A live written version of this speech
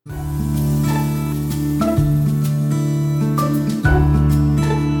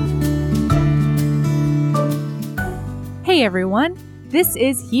Hey everyone, this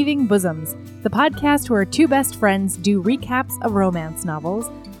is Heaving Bosoms, the podcast where two best friends do recaps of romance novels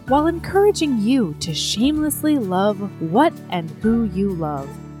while encouraging you to shamelessly love what and who you love.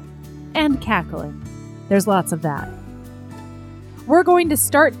 And cackling. There's lots of that. We're going to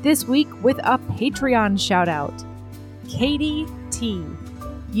start this week with a Patreon shout out. Katie T.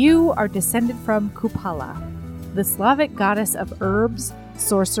 You are descended from Kupala, the Slavic goddess of herbs,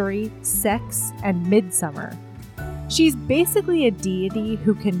 sorcery, sex, and midsummer. She's basically a deity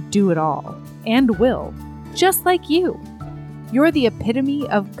who can do it all, and will, just like you. You're the epitome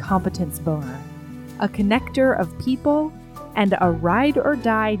of competence boner, a connector of people, and a ride or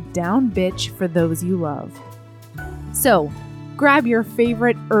die down bitch for those you love. So, grab your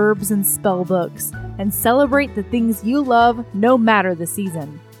favorite herbs and spell books and celebrate the things you love no matter the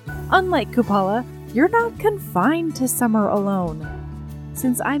season. Unlike Kupala, you're not confined to summer alone.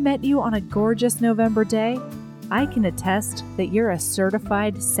 Since I met you on a gorgeous November day, I can attest that you're a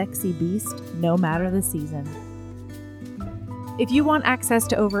certified sexy beast no matter the season. If you want access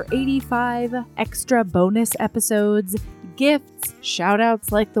to over 85 extra bonus episodes, gifts, shoutouts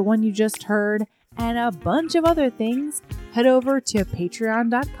like the one you just heard, and a bunch of other things, head over to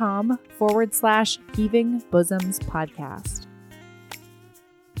patreon.com/Heaving Bosoms podcast.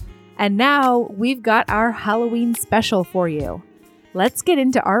 And now we've got our Halloween special for you. Let's get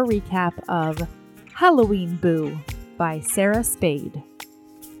into our recap of Halloween Boo by Sarah Spade.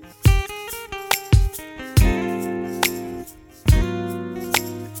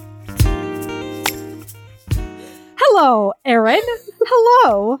 Hello, Erin.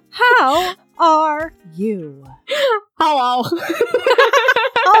 Hello. How are you? Hello.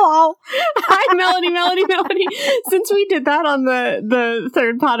 Hello. Hi, Melody. Since we did that on the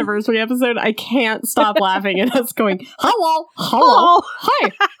third Podiversary episode, I can't stop laughing at us going, hello.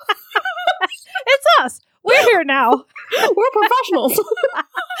 Hi. It's us. We're here now. We're professionals.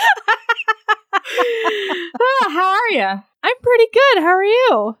 How are you? I'm pretty good. How are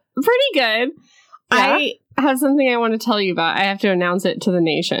you? Pretty good. Yeah? I have something I want to tell you about. I have to announce it to the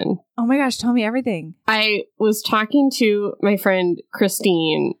nation. Oh my gosh, tell me everything. I was talking to my friend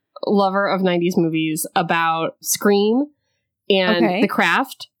Christine, lover of 90s movies, about Scream and The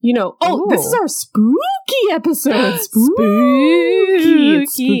Craft. You know, this is our spooky episode. Spooky.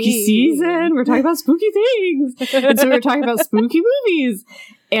 It's spooky season. We're talking about spooky things. And so we're talking about spooky movies.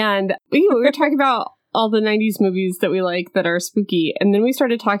 And we were talking about all the 90s movies that we like that are spooky. And then we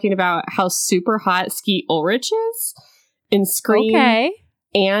started talking about how super hot Skeet Ulrich is in Scream. Okay.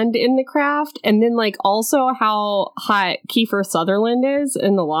 And in The Craft, and then also how hot Kiefer Sutherland is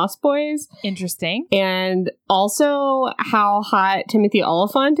in The Lost Boys. Interesting. And also how hot Timothy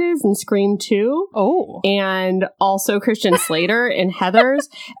Olyphant is in Scream 2. Oh. And also Christian Slater in Heathers.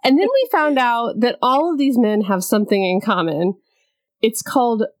 And then we found out that all of these men have something in common. It's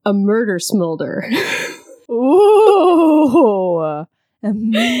called a murder smolder. Ooh. A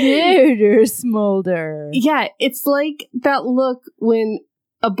murder smolder. Yeah, it's like that look when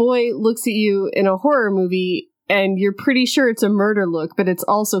a boy looks at you in a horror movie and you're pretty sure it's a murder look, but it's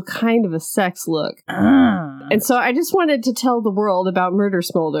also kind of a sex look. And so I just wanted to tell the world about murder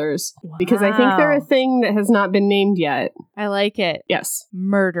smolders because I think they're a thing that has not been named yet. I like it. Yes.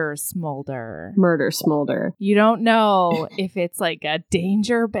 Murder smolder. Murder smolder. You don't know if it's like a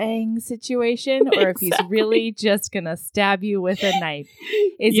danger bang situation or if he's really just going to stab you with a knife.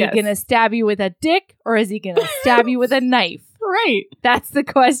 Is he going to stab you with a dick or is he going to stab you with a knife? Right. That's the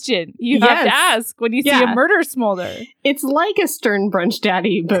question you have to ask when you see a murder smolder. It's like a Stern Brunch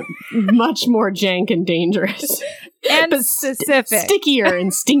Daddy, but much more jank and dangerous. And specific. Stickier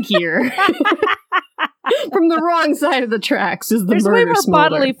and stinkier. From the wrong side of the tracks is the There's murder way more smolder.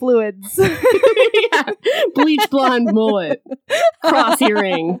 bodily fluids. Yeah. Bleach blonde mullet. Cross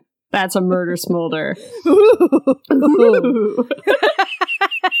earring. That's a murder smolder. Ooh.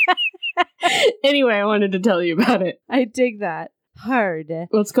 Anyway, I wanted to tell you about it. I dig that. Hard.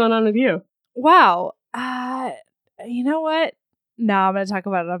 What's going on with you? Wow. You know what? No, I'm going to talk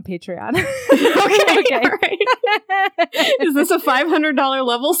about it on Patreon. Okay. All right. Is this a $500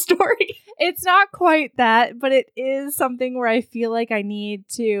 level story? It's not quite that, but it is something where I feel like I need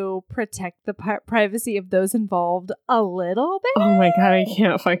to protect the privacy of those involved a little bit. Oh my God, I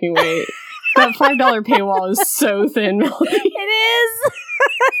can't fucking wait. That $5 paywall is so thin, Melody. It is.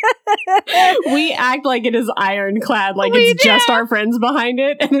 We act like it is ironclad, like it's just our friends behind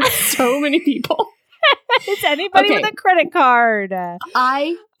it, and it's so many people. It's anybody with a credit card.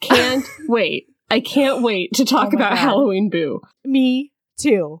 I can't wait. I can't wait to talk about Halloween Boo. Me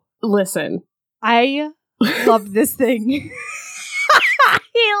too. Listen. I love this thing.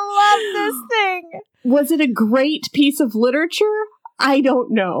 loved this thing. Was it a great piece of literature? I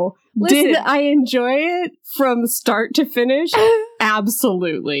don't know. Listen, did I enjoy it from start to finish?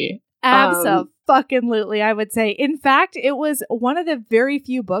 Absolutely. Abso-fucking-lutely, I would say. In fact, it was one of the very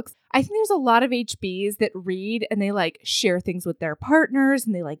few books. I think there's a lot of HBs that read and they like share things with their partners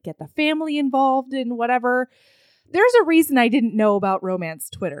and they like get the family involved in whatever. There's a reason I didn't know about romance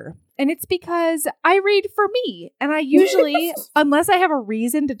Twitter. And it's because I read for me. And I usually, unless I have a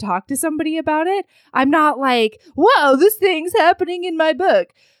reason to talk to somebody about it, I'm not like, whoa, this thing's happening in my book.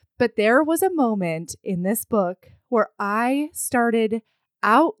 But there was a moment in this book where I started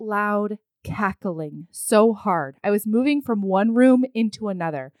out loud cackling so hard. I was moving from one room into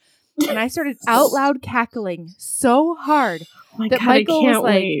another. And I started out loud cackling so hard that Michael was like,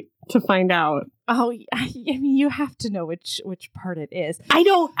 wait to find out. Oh, I mean, you have to know which part it is. I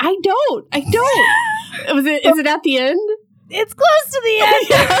don't. Is it at the end? It's close to the end.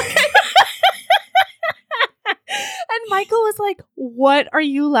 Yeah, okay. And Michael was like, "What are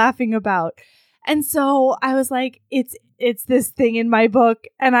you laughing about?" And so I was like, "It's this thing in my book,"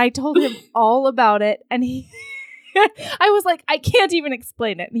 and I told him all about it, and I was like, I can't even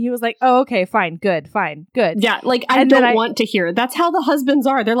explain it. And he was like, oh, okay, fine, good. Yeah, like, I don't want to hear it. That's how the husbands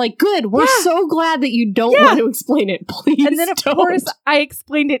are. They're like, good, we're so glad that you don't want to explain it. Please And then, of course, I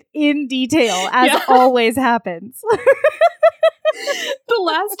explained it in detail, as always happens. The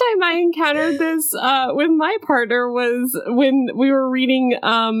last time I encountered this with my partner was when we were reading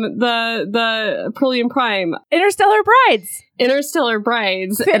the Prillian Prime. Interstellar Brides.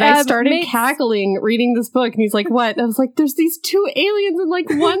 And I started cackling reading this book, and he's like, what? And I was like, there's these two aliens, and like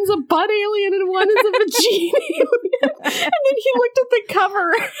one's a butt alien and one is a vagina alien. And then he looked at the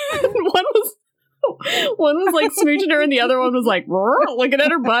cover, and one was like smooching her, and the other one was like looking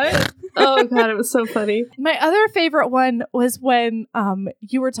at her butt. Oh god, it was so funny. My other favorite one was when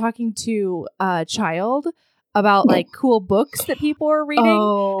you were talking to a child about like cool books that people are reading,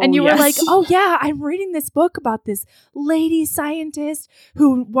 and you were like, oh yeah, I'm reading this book about this lady scientist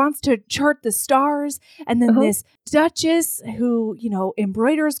who wants to chart the stars, and then this duchess who, you know,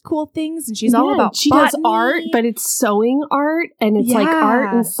 embroiders cool things, and she's all about botany. Does art, but it's sewing art, and it's like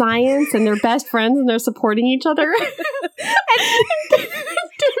art and science, and they're best friends, and they're supporting each other.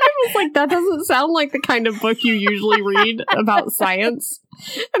 I was like, that doesn't sound like the kind of book you usually read about science.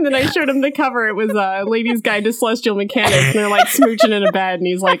 And then I showed him the cover. It was Lady's Guide to Celestial Mechanics, and they're like smooching in a bed, and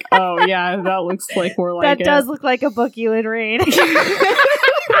he's like, oh yeah, that looks like more like that does look like a book you would read.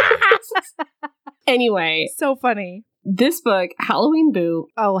 Anyway. So funny. This book, Halloween Boo.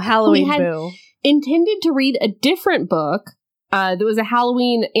 Oh, Halloween Boo. Intended to read a different book. There was a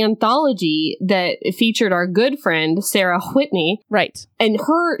Halloween anthology that featured our good friend, Sarah Whitney. Right. And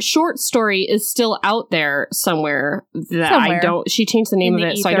her short story is still out there somewhere. She changed the name of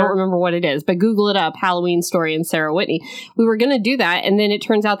it, so I don't remember what it is. But Google it up, Halloween story and Sarah Whitney. We were going to do that, and then it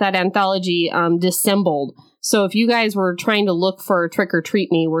turns out that anthology dissembled. So if you guys were trying to look for Trick or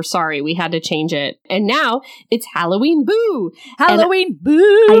Treat Me, we're sorry. We had to change it. And now it's Halloween Boo. Halloween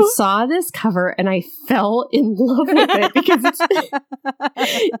Boo. I saw this cover and I fell in love with it because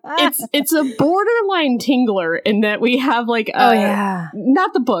it's a borderline tingler in that we have like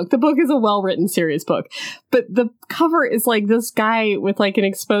not the book. The book is a well-written, serious book. But the cover is like this guy with like an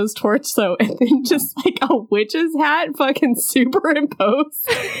exposed torso and then just like a witch's hat fucking superimposed.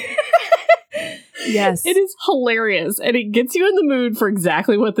 Yes. It is hilarious, and it gets you in the mood for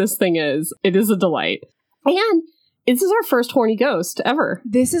exactly what this thing is. It is a delight. And this is our first horny ghost ever.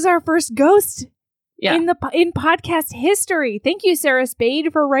 This is our first ghost in podcast history. Thank you, Sarah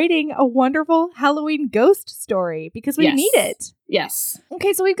Spade, for writing a wonderful Halloween ghost story, because we need it. Yes.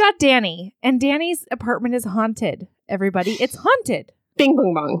 Okay, so we've got Danny, and Danny's apartment is haunted. Everybody, it's haunted. Bing,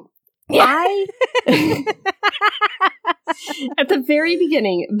 bong, bong. At the very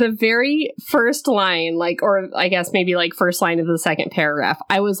beginning, the very first line, or I guess maybe first line of the second paragraph,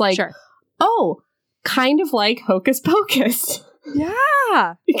 I was like, oh, kind of like Hocus Pocus.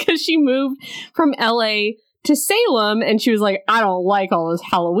 Yeah. Because she moved from LA to Salem, and she was like, I don't like all this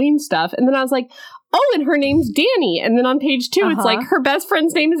Halloween stuff. And then I was like, oh, and her name's Danny. And then on page 2, it's like, her best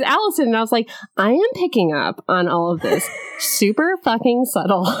friend's name is Allison. And I was like, I am picking up on all of this super fucking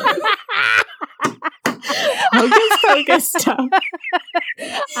subtle Hocus Pocus stuff.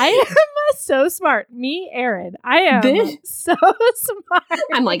 I am so smart. Me, Erin. I am so smart.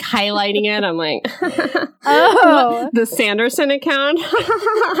 I'm like highlighting it. I'm like, the Sanderson account.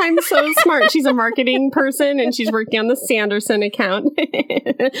 I'm so smart. She's a marketing person and she's working on the Sanderson account.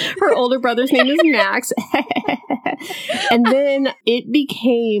 Her older brother's name is Max. And then it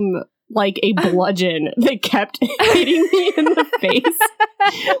became like a bludgeon that kept hitting me in the face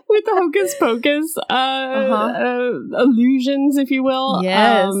with the Hocus Pocus illusions, if you will.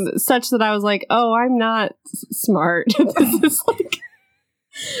 Yes. Such that I was like, oh, I'm not smart. This is like...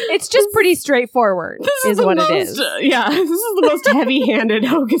 It's just pretty straightforward, is what it is. Yeah, this is the most heavy-handed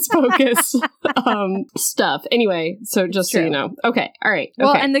Hocus Pocus stuff. Anyway, so just so you know. Okay, all right.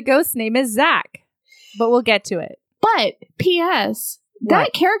 Well, okay. and the ghost's name is Zach, but we'll get to it. But, P.S.,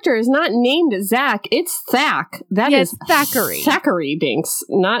 that character is not named Zach, it's Thack. That is Thackeray. Thackeray Binks,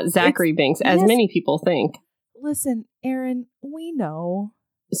 not Zachary Binks, as many people think. Listen, Aaron, we know.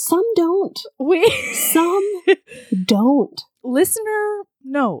 Some don't. Some don't. Listener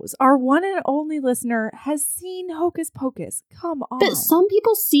knows. Our one and only listener has seen Hocus Pocus. Come on. But some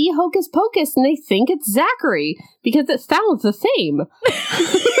people see Hocus Pocus and they think it's Zachary because it sounds the same.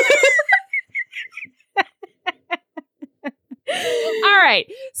 All right.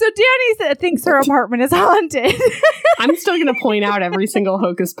 So Danny thinks her apartment is haunted. I'm still going to point out every single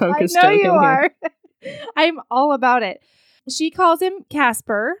Hocus Pocus joke in here. I know you are. Here. I'm all about it. She calls him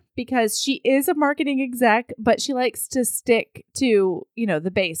Casper because she is a marketing exec, but she likes to stick to,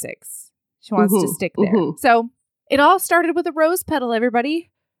 the basics. She wants to stick there. So it all started with a rose petal, everybody.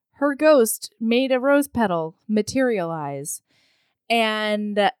 Her ghost made a rose petal materialize.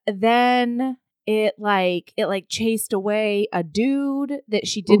 And then it chased away a dude that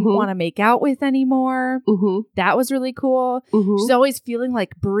she didn't want to make out with anymore. That was really cool. She's always feeling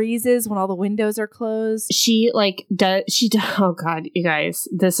like breezes when all the windows are closed. Oh God, you guys,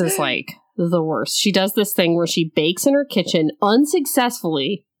 this is like the worst. She does this thing where she bakes in her kitchen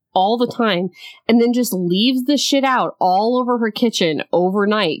unsuccessfully all the time and then just leaves the shit out all over her kitchen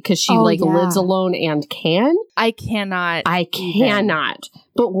overnight because she lives alone and can. I cannot.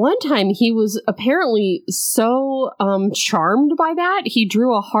 But one time he was apparently so charmed by that, he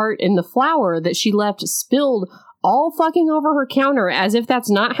drew a heart in the flour that she left spilled all fucking over her counter as if that's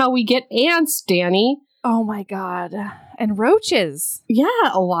not how we get ants, Danny. Oh my God. And roaches. Yeah,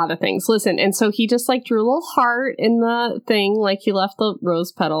 a lot of things. Listen, and so he just drew a little heart in the thing, like he left the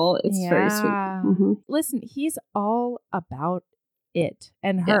rose petal. It's very sweet. Listen, he's all about it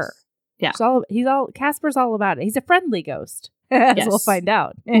and her. Yeah. Casper's all about it. He's a friendly ghost. As we'll find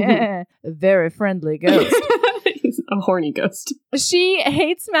out. A very friendly ghost. He's a horny ghost. She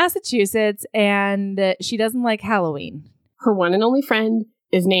hates Massachusetts and she doesn't like Halloween. Her one and only friend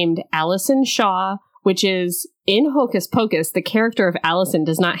is named Allison Shaw, which is in Hocus Pocus. The character of Allison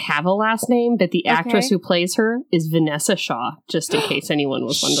does not have a last name, but the actress who plays her is Vanessa Shaw, just in case anyone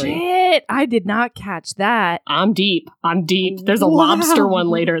was wondering. Shit, I did not catch that. I'm deep. There's a lobster one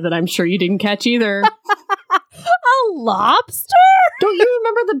later that I'm sure you didn't catch either. A lobster? Don't you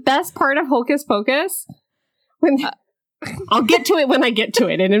remember the best part of Hocus Pocus? I'll get to it when I get to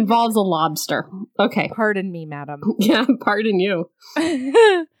it. It involves a lobster. Okay. Pardon me, madam. Yeah, pardon you.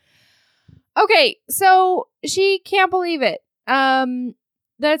 Okay, so she can't believe it.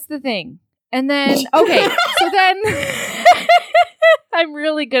 That's the thing. And then, so then I'm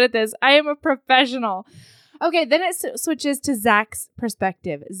really good at this. I am a professional. Okay, then it switches to Zach's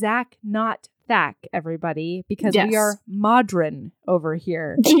perspective. Zach, not Thack, everybody, because we are modern over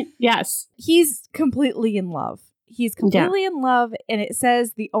here. Yes. He's completely in love. He's completely in love, and it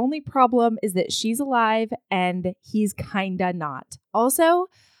says the only problem is that she's alive and he's kinda not. Also,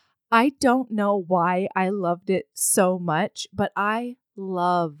 I don't know why I loved it so much, but I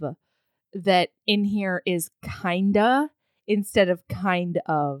love that in here is kinda instead of kind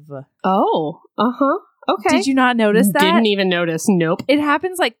of. Oh, okay. Did you not notice that? Didn't even notice. Nope. It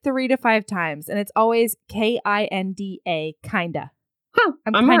happens 3 to 5 times, and it's always Kinda. Kinda. Huh.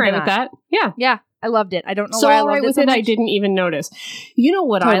 I'm all right with that. Yeah. Yeah. I loved it. I don't know why I loved it so much. I didn't even notice. You know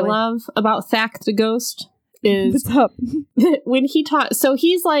what I love about Thack the Ghost? Is what's up? When he talks, so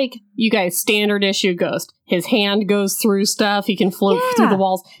he's like, you guys, standard issue ghost. His hand goes through stuff. He can float through the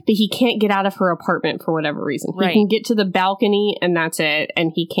walls, but he can't get out of her apartment for whatever reason. Right. He can get to the balcony and that's it.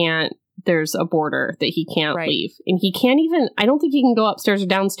 And he can't, there's a border that he can't leave. And he can't even, I don't think he can go upstairs or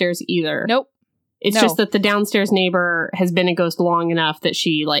downstairs either. Nope. It's just that the downstairs neighbor has been a ghost long enough that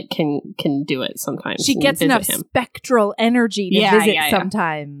she can do it sometimes. She gets enough spectral energy to visit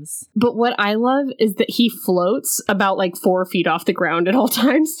sometimes. But what I love is that he floats about 4 feet off the ground at all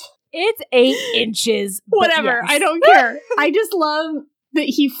times. It's 8 inches. Whatever. Yes. I don't care. I just love that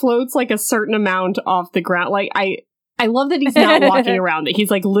he floats a certain amount off the ground. I love that he's not walking around, that he's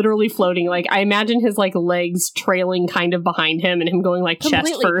literally floating. I imagine his legs trailing kind of behind him and him going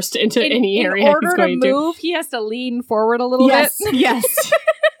chest first into any area he's going to. In order to move, he has to lean forward a little bit. Yes.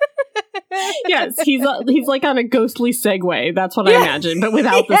 Yes, he's like on a ghostly Segway. That's what I imagine, but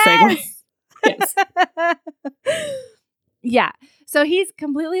without the Segway. Yes. Yeah. So he's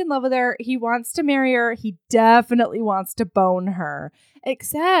completely in love with her. He wants to marry her. He definitely wants to bone her.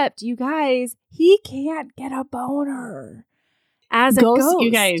 Except, you guys, he can't get a boner. As a ghost,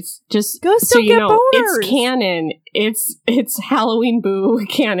 you guys, just ghosts so don't you get know, boners. it's canon. It's Halloween Boo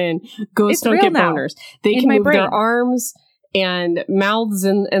canon. Ghosts don't get boners. They can move their arms and mouths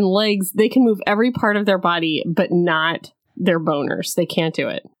and legs. They can move every part of their body, but not their boners. They can't do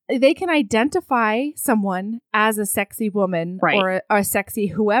it. They can identify someone as a sexy woman or a sexy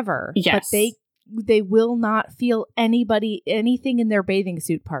whoever, but they will not feel anything in their bathing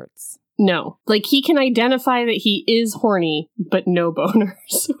suit parts. No, like he can identify that he is horny, but no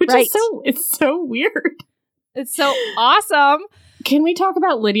boners, which is it's so weird. It's so awesome. Can we talk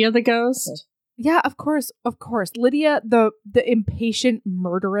about Lydia the ghost? Yeah, of course. Lydia, the impatient,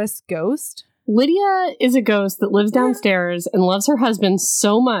 murderous ghost. Lydia is a ghost that lives downstairs and loves her husband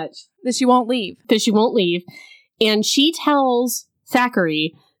so much that she won't leave. And she tells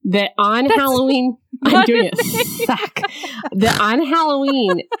Thackeray that on Halloween, I'm doing it. That on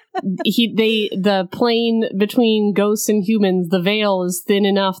Halloween, the plane between ghosts and humans, the veil is thin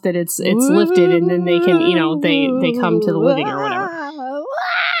enough that it's lifted, and then they can, they come to the living or whatever.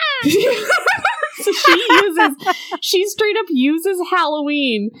 So she straight up uses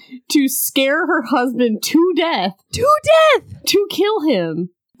Halloween to scare her husband to death. To kill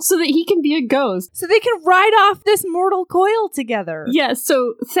him. So that he can be a ghost. So they can ride off this mortal coil together. Yeah,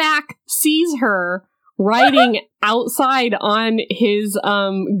 so Thack sees her riding outside on his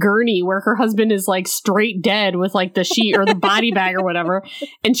gurney where her husband is like straight dead with like the sheet or the body bag or whatever.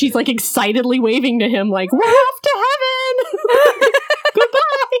 And she's like excitedly waving to him like, we're off to heaven! Goodbye!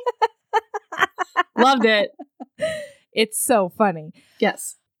 Loved it. It's so funny.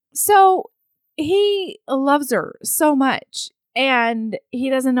 Yes. So he loves her so much. And he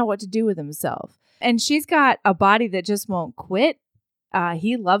doesn't know what to do with himself. And she's got a body that just won't quit.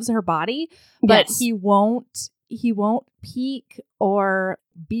 He loves her body, but he won't peek or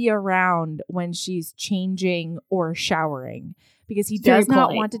be around when she's changing or showering because he does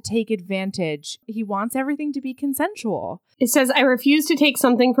not want to take advantage. He wants everything to be consensual. It says, I refuse to take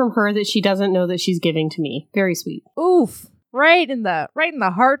something from her that she doesn't know that she's giving to me. Very sweet. Oof. Right in the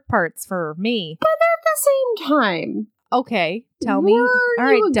heart parts for me. But at the same time, okay, tell me. All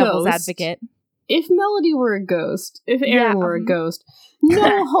right, devil's advocate. If Melody were a ghost, if Aaron were a ghost,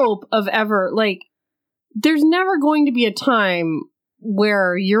 no hope of ever, there's never going to be a time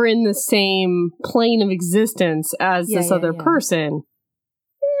where you're in the same plane of existence as this other person.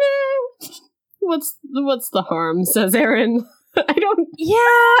 What's the harm, says Aaron. I don't...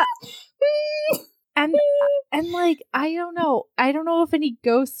 Yeah! And I don't know. I don't know if any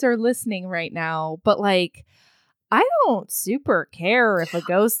ghosts are listening right now, but I don't super care if a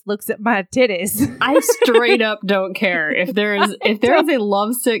ghost looks at my titties. I straight up don't care. If there is a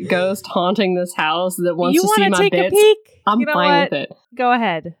lovesick ghost haunting this house that wants to see my take bits, a peek? I'm fine with it. Go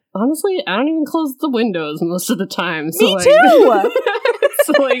ahead. Honestly, I don't even close the windows most of the time. So Me too!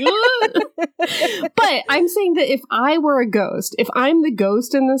 But I'm saying that if I were a ghost, if I'm the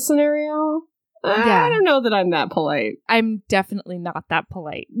ghost in this scenario, I don't know that I'm that polite. I'm definitely not that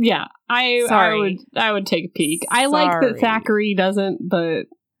polite. Yeah, I would take a peek. I like that Thackeray doesn't, but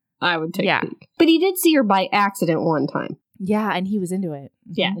I would take a peek. But he did see her by accident one time. Yeah, and he was into it.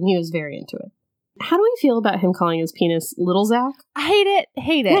 Mm-hmm. Yeah, and he was very into it. How do we feel about him calling his penis Little Zach? I hate it.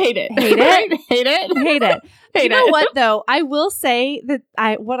 Hate it. Hate it. Hate it. Hate it. Hate it. You know what, though? I will say that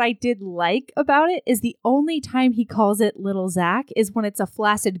what I did like about it is the only time he calls it Little Zach is when it's a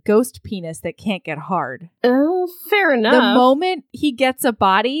flaccid ghost penis that can't get hard. Fair enough. The moment he gets a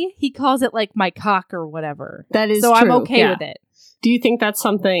body, he calls it like my cock or whatever. That is so true. I'm okay with it. Do you think that's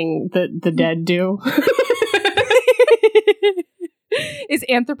something that the dead do? Is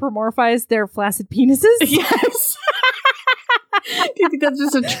anthropomorphize their flaccid penises? Yes. Do you think that's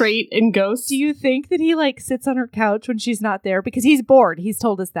just a trait in ghosts? Do you think that he sits on her couch when she's not there because he's bored? He's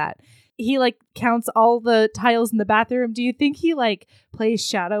told us that. He counts all the tiles in the bathroom. Do you think he plays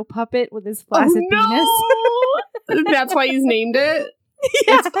shadow puppet with his flaccid penis? That's why he's named it.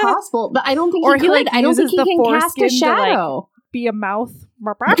 Yeah. It's possible, but I don't think or he could. I don't think he can cast a shadow. Be a mouth.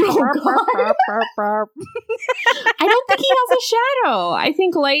 I don't think he has a shadow. I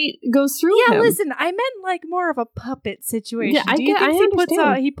think light goes through him. Yeah, listen, I meant more of a puppet situation.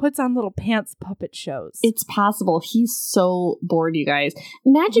 Yeah, he puts on little pants puppet shows? It's possible. He's so bored, you guys.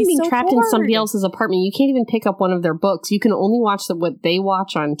 Imagine being trapped in somebody else's apartment. You can't even pick up one of their books. You can only watch what they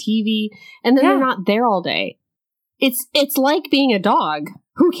watch on TV, and then they're not there all day. It's like being a dog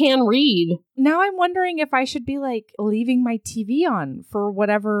who can read. Now I'm wondering if I should be like leaving my TV on for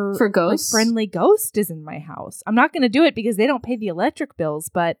whatever for ghosts? Like, friendly ghost is in my house. I'm not going to do it because they don't pay the electric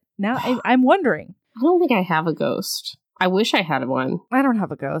bills, but now I'm wondering. I don't think I have a ghost. I wish I had one. I don't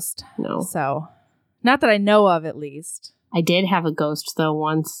have a ghost. No. So, not that I know of, at least. I did have a ghost, though,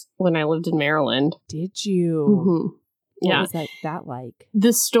 once when I lived in Maryland. Did you? Mm-hmm. What was that like?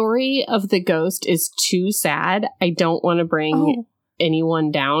 The story of the ghost is too sad. I don't want to bring anyone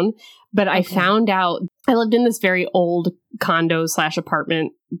down, but I found out I lived in this very old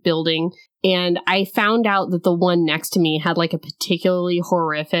condo/apartment building, and I found out that the one next to me had like a particularly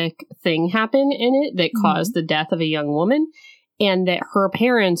horrific thing happen in it that caused the death of a young woman, and that her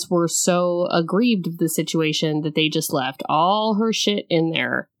parents were so aggrieved of the situation that they just left all her shit in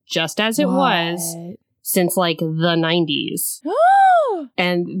there just as it was since like the 90s.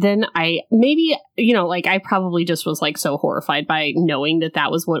 And then I probably just was like so horrified by knowing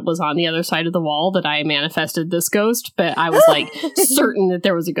that was what was on the other side of the wall that I manifested this ghost. But I was like certain that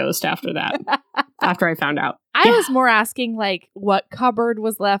there was a ghost after that, after I found out. I was more asking like what cupboard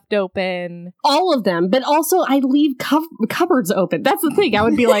was left open. All of them. But also I leave cupboards open. That's the thing. I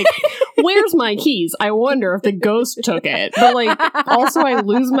would be like, where's my keys? I wonder if the ghost took it. But like also I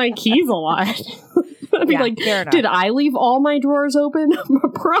lose my keys a lot. I'd be like, did I leave all my drawers open?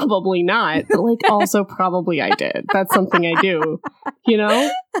 Probably not. But like, also probably I did. That's something I do, you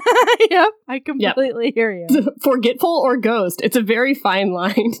know? Yep. I completely hear you. Forgetful or ghost. It's a very fine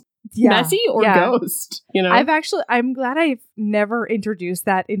line. Messy or ghost, you know? I'm glad I've never introduced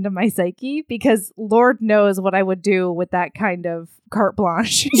that into my psyche, because Lord knows what I would do with that kind of carte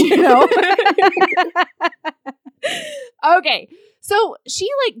blanche, you know? Okay. So she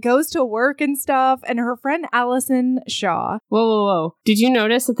like goes to work and stuff, and her friend Allison Shaw. Whoa. Did you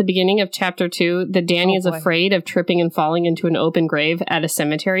notice at the beginning of chapter 2 that Danny is afraid of tripping and falling into an open grave at a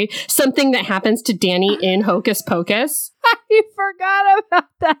cemetery? Something that happens to Danny in Hocus Pocus. I forgot about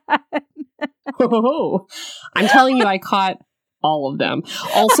that. Oh, I'm telling you, I caught all of them.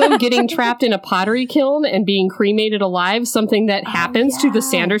 Also, getting trapped in a pottery kiln and being cremated alive, something that happens to the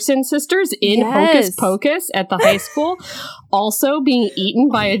Sanderson sisters in Hocus Pocus at the high school. Also, being eaten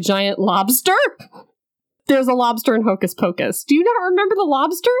by a giant lobster. There's a lobster in Hocus Pocus. Do you not remember the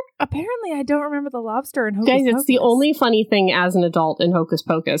lobster? Apparently, I don't remember the lobster in Hocus Pocus. Guys, it's the only funny thing as an adult in Hocus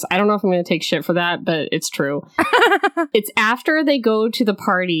Pocus. I don't know if I'm going to take shit for that, but it's true. It's after they go to the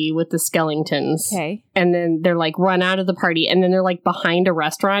party with the Skellingtons. Okay. And then they're like run out of the party, and then they're like behind a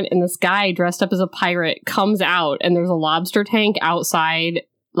restaurant, and this guy dressed up as a pirate comes out, and there's a lobster tank outside,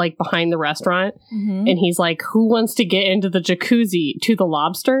 like behind the restaurant, and he's like, who wants to get into the jacuzzi to the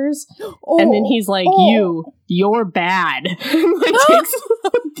lobsters? And then he's like, you're bad. Like takes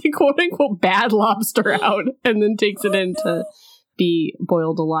the quote unquote bad lobster out and then takes it in to be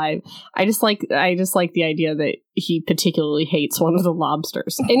boiled alive. I just like the idea that he particularly hates one of the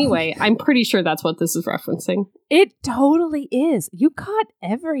lobsters. Anyway, I'm pretty sure that's what this is referencing. It totally is. You caught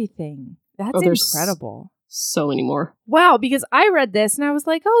everything. That's incredible. So many more. Wow, because I read this and I was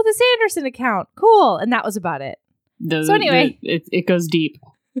like, oh, the Sanderson account. Cool. And that was about it. So anyway. It goes deep.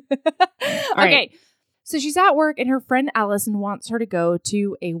 Okay. So she's at work and her friend Allison wants her to go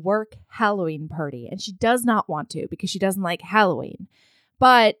to a work Halloween party. And she does not want to because she doesn't like Halloween.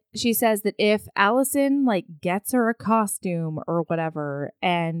 But she says that if Allison like gets her a costume or whatever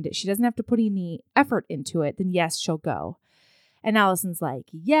and she doesn't have to put any effort into it, then yes, she'll go. And Allison's like,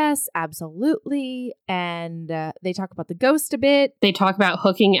 yes, absolutely. And they talk about the ghost a bit. They talk about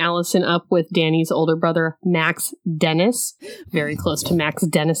hooking Allison up with Danny's older brother, Max Dennis. Very close to Max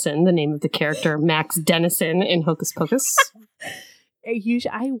Dennison, the name of the character, Max Dennison in Hocus Pocus.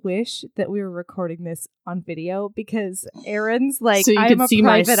 I wish that we were recording this on video because Erin's like, so you I'm could a see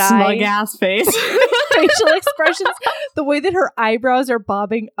private my smug ass face. Facial expressions, the way that her eyebrows are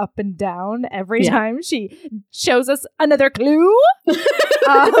bobbing up and down every time she shows us another clue.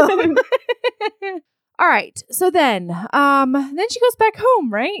 All right, so then she goes back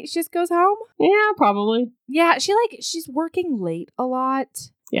home, right? She just goes home. Yeah, probably. Yeah, she's working late a lot.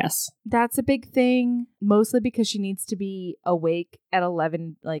 Yes, that's a big thing. Mostly because she needs to be awake at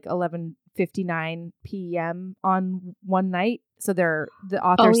 11:59 p.m. on one night. So the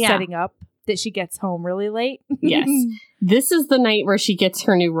author's setting up that she gets home really late. Yes. This is the night where she gets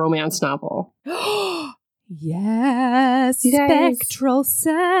her new romance novel. Yes. Spectral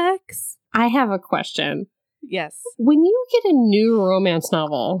sex. I have a question. Yes. When you get a new romance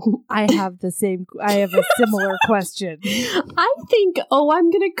novel, I have a similar question. I think, I'm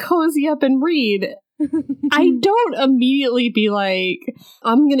going to cozy up and read. I don't immediately be like,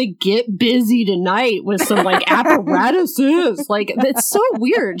 I'm gonna get busy tonight with some like apparatuses. Like, that's so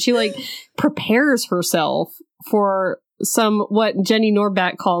weird. She like prepares herself for some what Jenny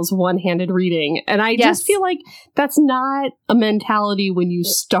Norbeck calls one-handed reading. And I just feel like that's not a mentality when you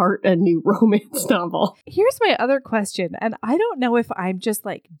start a new romance novel. Here's my other question, and I don't know if I'm just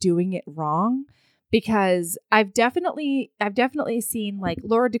like doing it wrong, because I've definitely seen like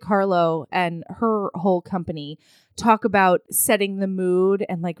Laura DiCarlo and her whole company talk about setting the mood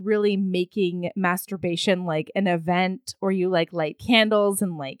and like really making masturbation like an event where you like light candles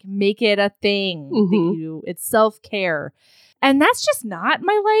and like make it a thing that you, it's self-care. And that's just not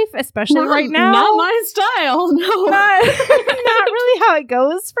my life, especially right now. Not my style. No. Not really how it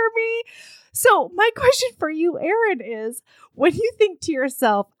goes for me. So my question for you, Erin, is when you think to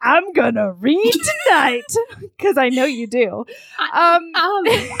yourself, I'm gonna read tonight, because I know you do. I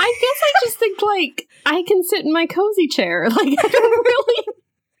guess I just think like I can sit in my cozy chair. Like, I don't really.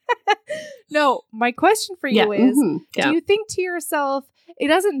 No, my question for you is, do you think to yourself, it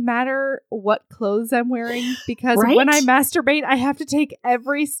doesn't matter what clothes I'm wearing, because when I masturbate, I have to take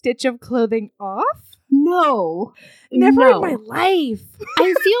every stitch of clothing off? No. Never in my life.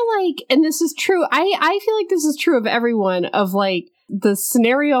 I feel like, and this is true, I feel like this is true of everyone, of like, the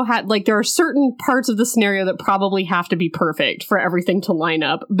scenario like there are certain parts of the scenario that probably have to be perfect for everything to line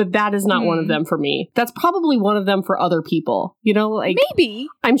up, but that is not one of them for me. That's probably one of them for other people, you know, like maybe.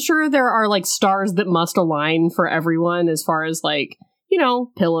 I'm sure there are like stars that must align for everyone as far as like, you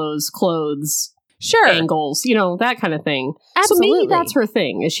know, pillows, clothes, angles, you know, that kind of thing. Absolutely. So maybe that's her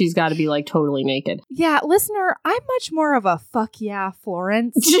thing, is she's got to be like totally naked. Yeah, listener, I'm much more of a fuck yeah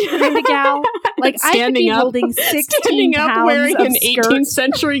Florence kind of gal. Like, I could be holding 16 pounds up wearing of an skirt. 18th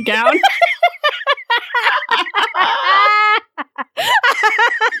century gown.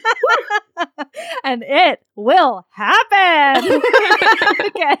 And it will happen.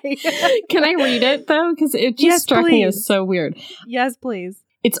 Okay. Can I read it though? Because it just struck me as so weird. Yes, please.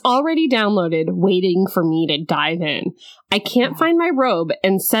 It's already downloaded, waiting for me to dive in. I can't find my robe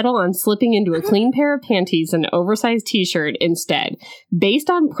and settle on slipping into a clean pair of panties and oversized t-shirt instead.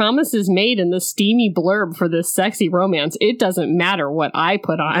 Based on promises made in the steamy blurb for this sexy romance, it doesn't matter what I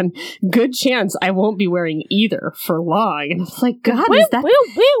put on. Good chance I won't be wearing either for long. And it's like, God, is that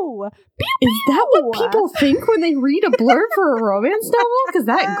what people think when they read a blurb for a romance novel? Because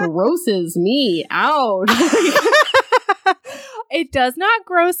that grosses me out. It does not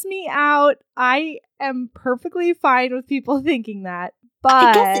gross me out. I am perfectly fine with people thinking that. But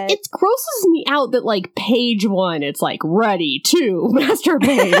I guess it grosses me out that, like, page 1, it's like, ready to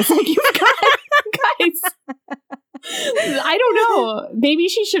masturbate. It's like, you've got, guys. I don't know. Maybe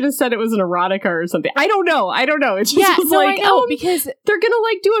she should have said it was an erotica or something. I don't know. It's just like, because they're gonna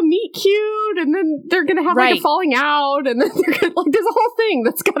like do a meet cute, and then they're gonna have like a falling out, and then they're gonna, like, there's a whole thing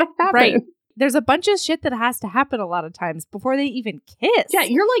that's gotta happen. Right. There's a bunch of shit that has to happen a lot of times before they even kiss. Yeah,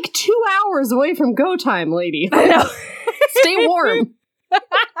 you're like 2 hours away from go time, lady. I know. Stay warm.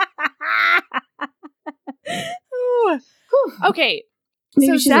 Okay. Maybe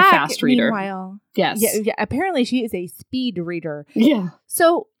so she's Zach, a fast reader. Meanwhile, yes. Yeah, apparently she is a speed reader. Yeah.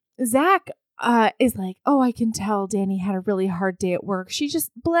 So Zach is like, oh, I can tell Danny had a really hard day at work. She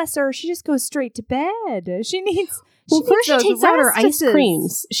just, bless her, she just goes straight to bed. She needs... Well, first she takes out her ice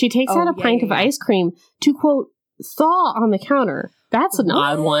creams. She takes out a pint of ice cream to, quote, thaw on the counter. That's an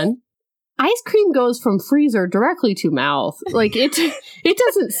odd one. Ice cream goes from freezer directly to mouth. Like, it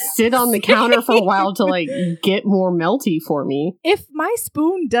doesn't sit on the counter for a while to, like, get more melty for me. If my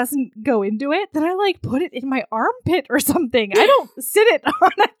spoon doesn't go into it, then I, like, put it in my armpit or something. I don't sit it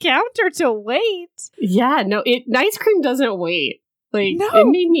on a counter to wait. Yeah, no, ice cream doesn't wait. Like, no, it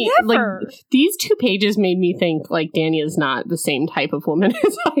made me, never. like, these 2 pages made me think, like, Danny is not the same type of woman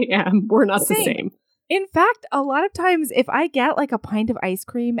as I am. We're not the same. In fact, a lot of times, if I get, like, a pint of ice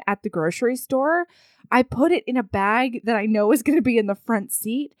cream at the grocery store, I put it in a bag that I know is going to be in the front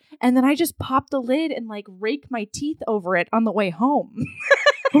seat, and then I just pop the lid and, like, rake my teeth over it on the way home.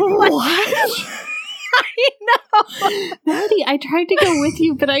 What? I know. Maddie, I tried to go with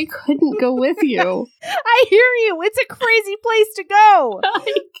you, but I couldn't go with you. I hear you. It's a crazy place to go.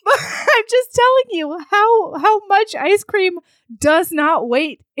 I'm just telling you how much ice cream does not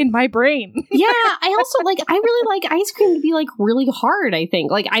wait in my brain. Yeah, I also I really like ice cream to be like really hard, I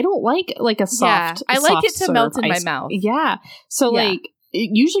think. Like, I don't like a soft. Yeah, I like it to melt in my mouth. Yeah. So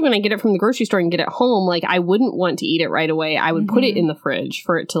usually when I get it from the grocery store and get it home, like, I wouldn't want to eat it right away. I would put it in the fridge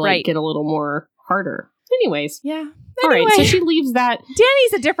for it to get a little more harder. Anyways. Yeah. All right, so she leaves that.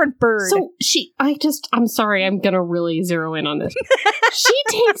 Danny's a different bird. So I'm sorry, I'm going to really zero in on this. She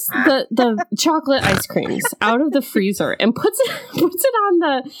takes the chocolate ice creams out of the freezer and puts it on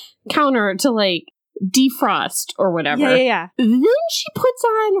the counter to, like, defrost or whatever. Yeah. Then she puts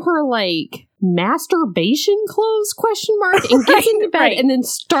on her, like, masturbation clothes, ? And gets into bed and then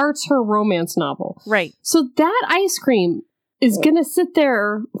starts her romance novel. Right. So that ice cream is going to sit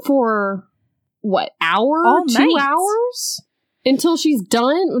there for... what, hour? All 2 night. hours? Until she's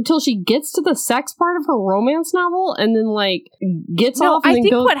done? Until she gets to the sex part of her romance novel and then, like, gets off and I then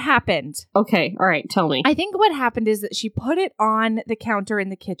think goes... what happened... Okay, all right, tell me. I think what happened is that she put it on the counter in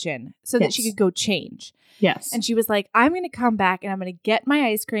the kitchen so that she could go change. Yes. And she was like, I'm going to come back and I'm going to get my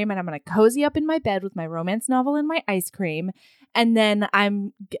ice cream and I'm going to cozy up in my bed with my romance novel and my ice cream. And then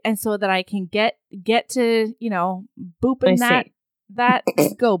so that I can get to, booping that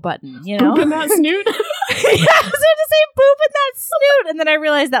go button, Booping that snoot? Yeah, I was going to say booping that snoot. And then I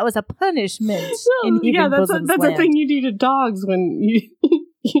realized that was a punishment. That's a thing you do to dogs when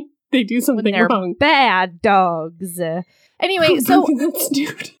they do something wrong. Bad dogs. Anyway, so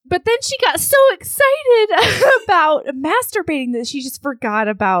but then she got so excited about masturbating that she just forgot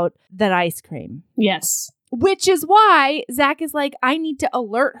about that ice cream. Yes. Which is why Zach is like, I need to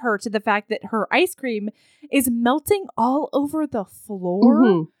alert her to the fact that her ice cream is melting all over the floor.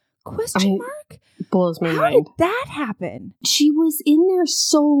 Mm-hmm. Question mark? Blows my mind. How did that happen? She was in there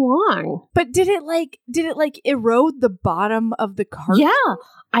so long. But did it erode the bottom of the carton? Yeah.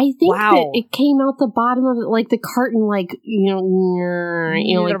 I think that it came out the bottom of it, like the carton, like, like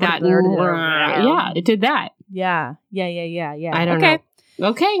that. Yeah, it did that. Yeah. I don't know.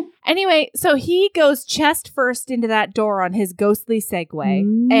 Okay. Anyway, so he goes chest first into that door on his ghostly Segway,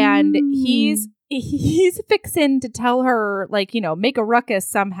 and he's fixing to tell her, like, make a ruckus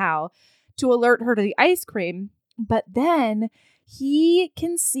somehow to alert her to the ice cream. But then he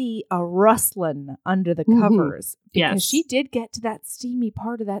can see a rustling under the covers because she did get to that steamy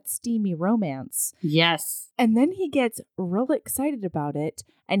part of that steamy romance. Yes. And then he gets real excited about it,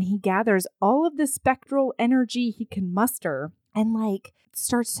 and he gathers all of the spectral energy he can muster and, like,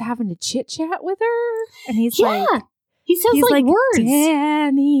 starts having to chit-chat with her. And he's like... He says, like, words.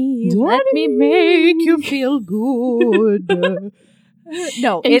 Danny, let me make you feel good.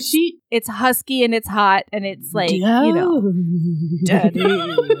 No, and it's husky and it's hot and it's like, Daddy,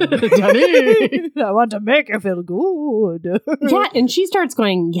 I want to make you feel good. Yeah, and she starts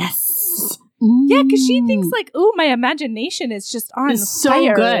going, yes. Yeah, because she thinks like, ooh, my imagination is just on fire.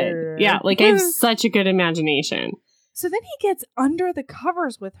 So good. Yeah, like I have such a good imagination. So then he gets under the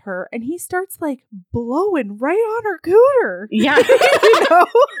covers with her and he starts like blowing right on her cooter. Yeah.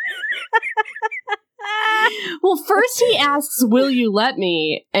 Well, first he asks, will you let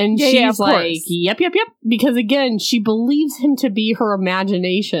me? And she's like, yep. Because again, she believes him to be her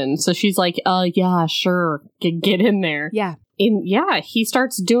imagination. So she's like, yeah, sure. Get in there. Yeah. And yeah, he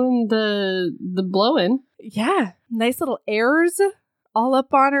starts doing the blowing. Yeah. Nice little airs all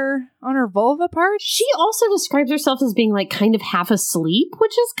up on her vulva part. She also describes herself as being like kind of half asleep,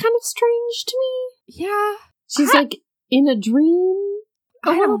 which is kind of strange to me. Yeah. She's like in a dream.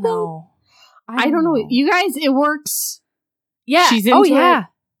 I don't know. I don't know. You guys, it works. Yeah. She's into it.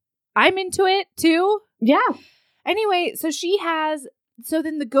 I'm into it too. Yeah. Anyway, so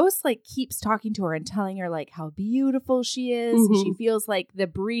then the ghost like keeps talking to her and telling her like how beautiful she is. Mm-hmm. She feels like the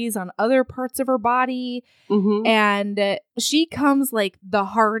breeze on other parts of her body. Mm-hmm. And she comes like the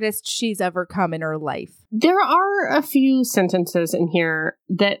hardest she's ever come in her life. There are a few sentences in here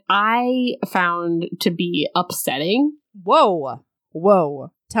that I found to be upsetting. Whoa.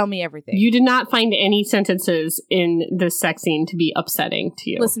 Tell me everything. You did not find any sentences in this sex scene to be upsetting to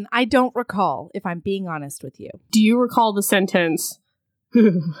you. Listen, I don't recall, if I'm being honest with you. Do you recall the sentence?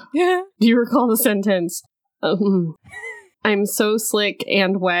 Yeah. Do you recall the sentence? I'm so slick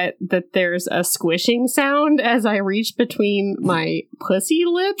and wet that there's a squishing sound as I reach between my pussy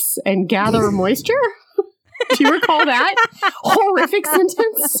lips and gather moisture? Do you recall that horrific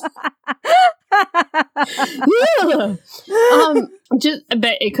sentence? Just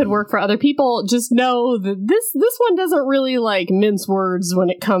bet it could work for other people. Just know that this one doesn't really like mince words when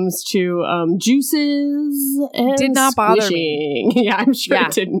it comes to juices and did not bother me. Yeah, I'm sure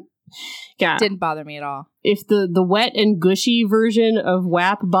it didn't. Yeah, didn't bother me at all. If the wet and gushy version of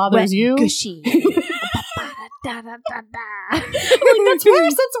WAP bothers you, gushy. Like,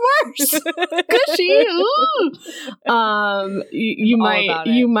 that's worse. Gushy. Ooh.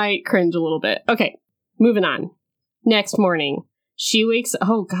 You might cringe a little bit. Okay, moving on. Next morning, she wakes up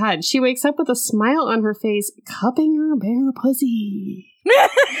with a smile on her face, cupping her bare pussy.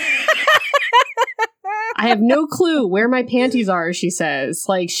 I have no clue where my panties are, she says.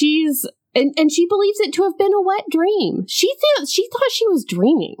 Like, she's... And she believes it to have been a wet dream. She thought she was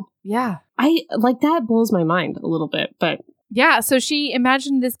dreaming. Yeah. That blows my mind a little bit, but... Yeah, so she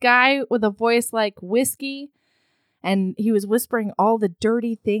imagined this guy with a voice like whiskey, and he was whispering all the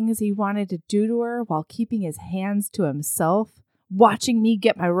dirty things he wanted to do to her while keeping his hands to himself, watching me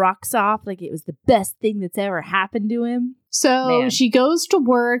get my rocks off like it was the best thing that's ever happened to him. So she goes to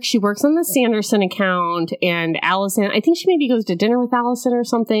work. She works on the Sanderson account, and Allison, I think she maybe goes to dinner with Allison or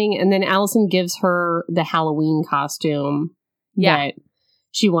something, and then Allison gives her the Halloween costume that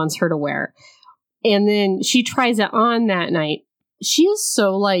she wants her to wear. And then she tries it on that night. She is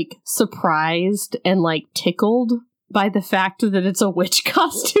so, like, surprised and, like, tickled by the fact that it's a witch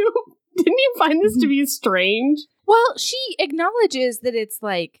costume. Didn't you find this to be strange? Well, she acknowledges that it's,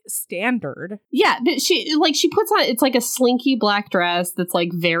 like, standard. Yeah, but she puts on, it's like a slinky black dress that's,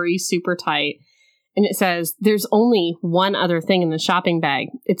 like, very super tight. And it says, there's only one other thing in the shopping bag.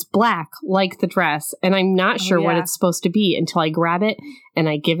 It's black, like the dress, and I'm not sure what it's supposed to be until I grab it and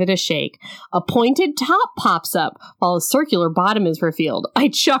I give it a shake. A pointed top pops up while a circular bottom is revealed. I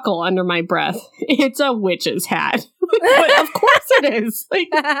chuckle under my breath. It's a witch's hat. But of course it is. Like,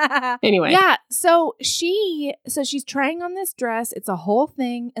 anyway. Yeah, so she's trying on this dress. It's a whole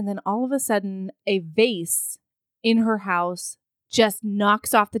thing, and then all of a sudden, a vase in her house just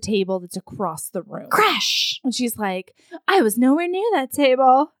knocks off the table that's across the room. Crash! And she's like, I was nowhere near that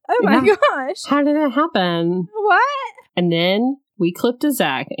table. Oh my gosh. How did it happen? What? And then we clip to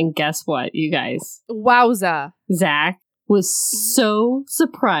Zach, and guess what, you guys? Wowza. Zach was so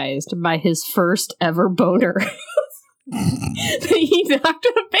surprised by his first ever boner that he knocked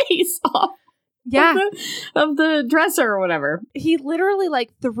a vase off. Yeah. Of the dresser or whatever. He literally,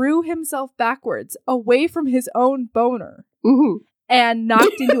 like, threw himself backwards away from his own boner. Mm-hmm. And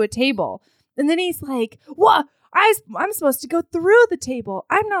knocked into a table. And then he's like, what? I'm supposed to go through the table.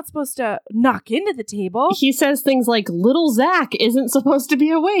 I'm not supposed to knock into the table. He says things like, little Zach isn't supposed to be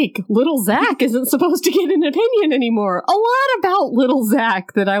awake. Little Zach isn't supposed to get an opinion anymore. A lot about little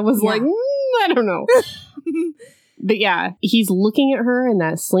Zach that I was like, I don't know. But yeah, he's looking at her in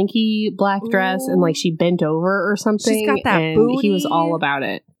that slinky black dress and like she bent over or something. She's got that and booty. He was all about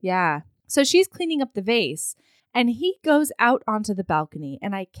it. Yeah. So she's cleaning up the vase. And he goes out onto the balcony,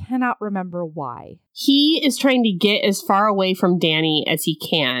 and I cannot remember why. He is trying to get as far away from Danny as he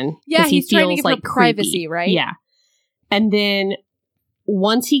can. Yeah, he's trying to give her privacy, right? Yeah. And then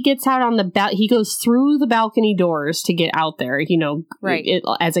once he gets out on the he goes through the balcony doors to get out there, you know,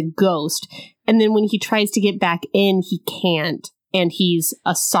 as a ghost. And then when he tries to get back in, he can't. And he's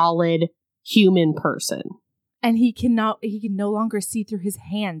a solid human person. And he can no longer see through his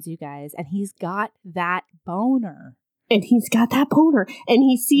hands, you guys. And he's got that boner. And he's got that boner. And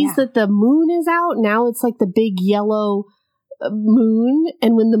he sees that the moon is out. Now it's like the big yellow moon.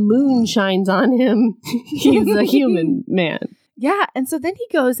 And when the moon shines on him, he's a human man. Yeah. And so then he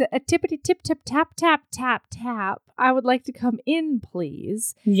goes, a tippity tip tip tap tap tap tap. I would like to come in,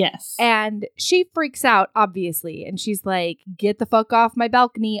 please. Yes. And she freaks out, obviously. And she's like, get the fuck off my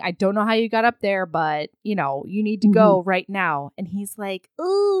balcony. I don't know how you got up there, but, you know, you need to go right now. And he's like,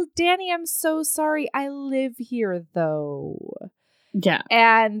 oh, Danny, I'm so sorry. I live here, though. Yeah.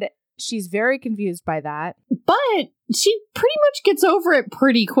 And she's very confused by that. But she pretty much gets over it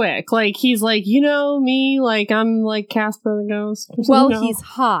pretty quick. Like, he's like, you know, me, like, I'm like Casper the Ghost. Well, he's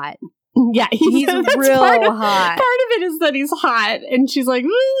hot. Yeah, he's real hot. Part of it is that he's hot. And she's like,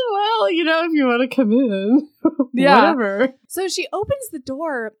 well, you know, if you want to come in, whatever. So she opens the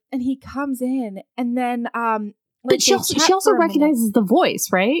door and he comes in and then, but she also recognizes the voice,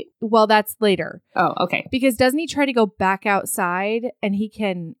 right? Well, that's later. Oh, okay. Because doesn't he try to go back outside and he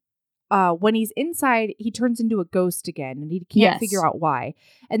can... when he's inside, he turns into a ghost again and he can't figure out why.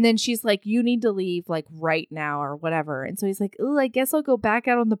 And then she's like, you need to leave like right now or whatever. And so he's like, oh, I guess I'll go back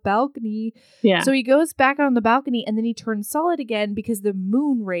out on the balcony. Yeah. So he goes back out on the balcony and then he turns solid again because the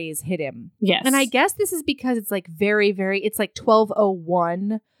moon rays hit him. Yes. And I guess this is because it's like very, very, it's like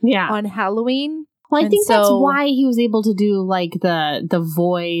 12:01 on Halloween. Well, I think that's why he was able to do like the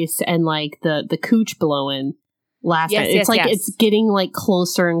voice and like the cooch blowing. It's getting like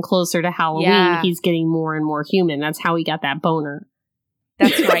closer and closer to Halloween. Yeah. He's getting more and more human. That's how he got that boner.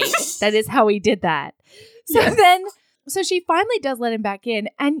 That's right. That is how he did that. So she finally does let him back in.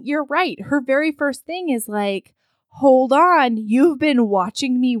 And you're right. Her very first thing is like, hold on. You've been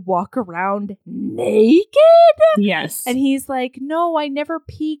watching me walk around naked? Yes. And he's like, no, I never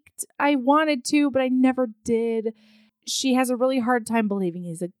peeked. I wanted to, but I never did. she has a really hard time believing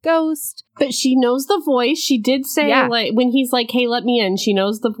he's a ghost. But she knows the voice. She did say, like, when he's like, hey, let me in, she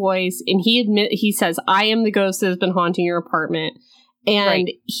knows the voice. And he says, I am the ghost that has been haunting your apartment. And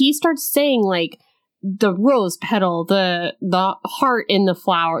he starts saying, like, the rose petal, the heart in the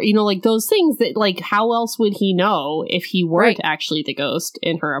flower, you know, like those things that, like, how else would he know if he weren't actually the ghost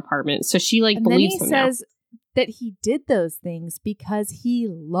in her apartment? So she, like, believes him now. And then he says that he did those things because he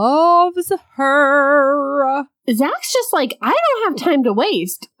loves her. Zach's just like, I don't have time to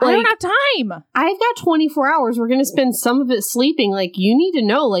waste. Like, I don't have time. I've got 24 hours. We're going to spend some of it sleeping. Like, you need to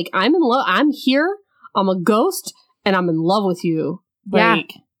know, like, I'm in love. I'm here. I'm a ghost and I'm in love with you.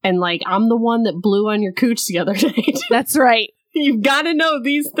 Like, and, like, I'm the one that blew on your cooch the other night. That's right. You've got to know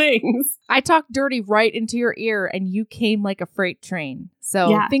these things. I talked dirty right into your ear and you came like a freight train.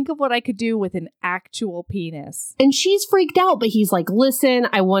 So think of what I could do with an actual penis. And she's freaked out, but he's like, listen,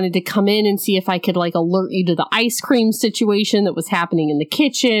 I wanted to come in and see if I could, like, alert you to the ice cream situation that was happening in the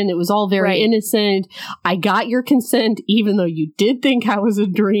kitchen. It was all very innocent. I got your consent, even though you did think I was a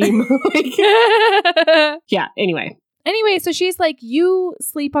dream. Anyway, so she's like, you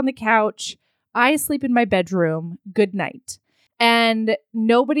sleep on the couch. I sleep in my bedroom. Good night. And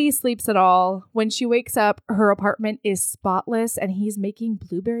nobody sleeps at all. When she wakes up, her apartment is spotless and he's making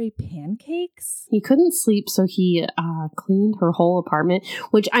blueberry pancakes. He couldn't sleep, so he cleaned her whole apartment,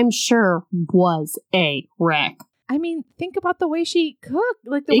 which I'm sure was a wreck. I mean, think about the way she cooked,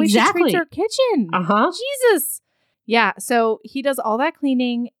 like the way she treats her kitchen. Jesus. Yeah, so he does all that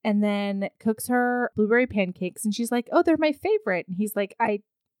cleaning and then cooks her blueberry pancakes. And she's like, oh, they're my favorite. And he's like,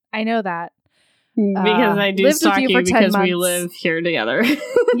 I know that. Because I do stalk you because we live here together.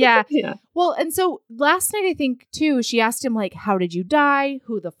 Yeah. Well, and so last night, I think, too, she asked him, like, how did you die?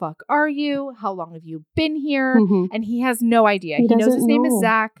 Who the fuck are you? How long have you been here? And he has no idea. He knows his name is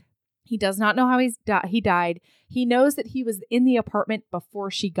Zach. He does not know how he died. He knows that he was in the apartment before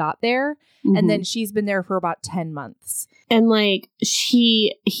she got there. And then she's been there for about 10 months. And, like,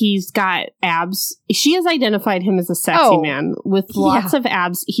 he's got abs. She has identified him as a sexy man with lots of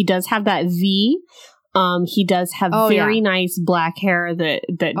abs. He does have that V. He does have very nice black hair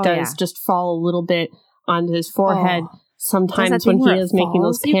that does just fall a little bit onto his forehead. Sometimes when he is making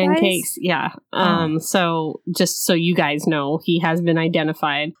those pancakes. So just so you guys know, he has been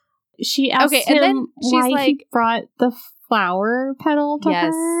identified. She asked him, and then why he brought the flower petal to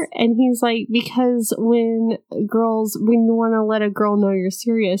her, and he's like, because when you want to let a girl know you're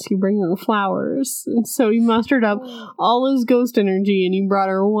serious, you bring her flowers. And so he mustered up all his ghost energy and he brought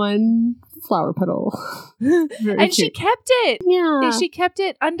her one flower petal. And she kept it. Yeah. She kept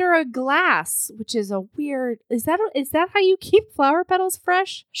it under a glass, which is a weird... Is that how you keep flower petals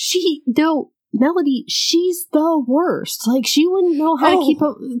fresh? Melody, she's the worst. Like, she wouldn't know how to keep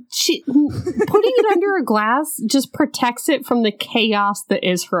putting it under a glass just protects it from the chaos that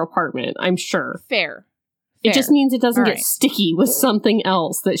is her apartment, I'm sure. Fair. It just means it doesn't get sticky with something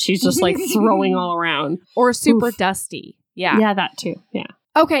else that she's just, like, throwing all around. Or super dusty. Yeah. Yeah, that too. Yeah.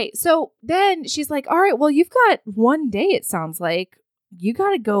 Okay, so then she's like, all right, well, you've got one day, it sounds like. You got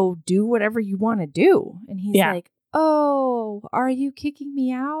to go do whatever you want to do. And he's like, oh, are you kicking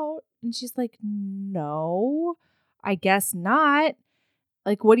me out? And she's like, no, I guess not.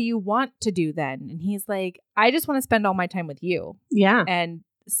 Like, what do you want to do then? And he's like, I just want to spend all my time with you. Yeah. And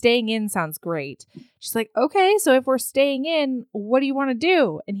staying in sounds great. She's like, okay, so if we're staying in, what do you want to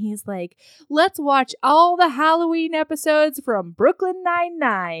do? And he's like, let's watch all the Halloween episodes from Brooklyn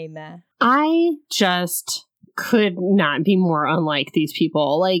Nine-Nine. I just could not be more unlike these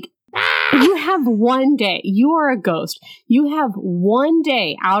people. Like, you have one day. You are a ghost. You have one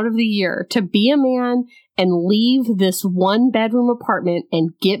day out of the year to be a man and leave this one bedroom apartment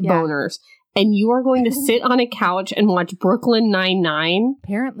and get boners. And you are going to sit on a couch and watch Brooklyn Nine-Nine?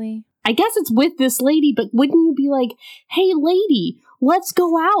 Apparently. I guess it's with this lady, but wouldn't you be like, hey, lady, let's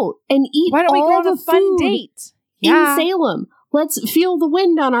go out and eat Why don't we go on a fun date? In Salem. Let's feel the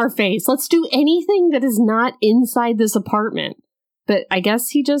wind on our face. Let's do anything that is not inside this apartment. But I guess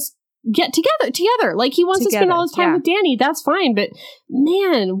he just... get together. Like, he wants to spend all his time with Danny. That's fine. But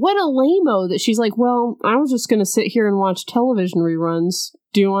man, what a lame-o that she's like, well, I was just going to sit here and watch television reruns.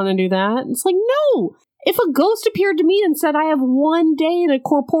 Do you want to do that? It's like, no. If a ghost appeared to me and said, I have one day in a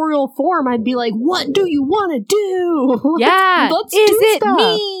corporeal form, I'd be like, what do you want to do? Let's is do it stuff.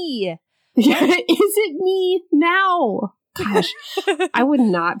 Me? Yeah, is it me now? Gosh, I would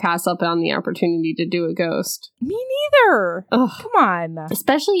not pass up on the opportunity to do a ghost. Me neither. Ugh. Come on.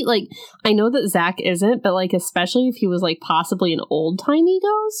 Especially, like, I know that Zach isn't, but, like, especially if he was, like, possibly an old-timey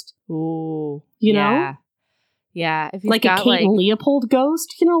ghost. Ooh. You know? Yeah. If he's like got a Kate and Leopold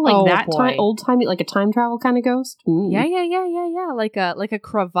ghost, you know, like that old-timey, like a time travel kind of ghost. Yeah. Like a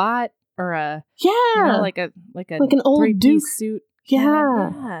cravat or a like an old Duke suit.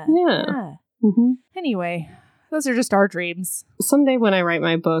 Yeah. Mm-hmm. Anyway, those are just our dreams. Someday when I write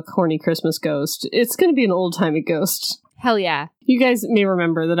my book, Horny Christmas Ghost, it's going to be an old-timey ghost. Hell yeah. You guys may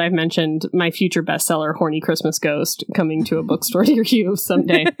remember that I've mentioned my future bestseller, Horny Christmas Ghost, coming to a bookstore near you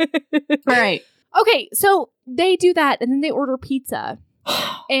someday. All right. Okay, so they do that, and then they order pizza.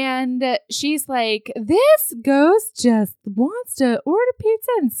 And she's like, this ghost just wants to order pizza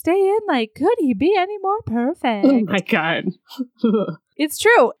and stay in. Like, could he be any more perfect? Oh my God. It's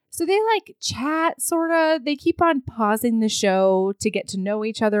true. So they like chat, sort of. They keep on pausing the show to get to know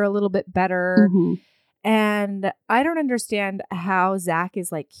each other a little bit better. Mm-hmm. And I don't understand how Zach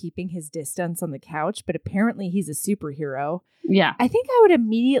is like keeping his distance on the couch, but apparently he's a superhero. Yeah. I think I would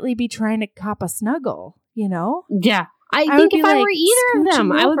immediately be trying to cop a snuggle, you know? Yeah. I think if I were either of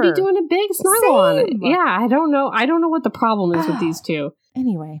them, I would be doing a big snuggle on it. Yeah, I don't know. I don't know what the problem is with these two.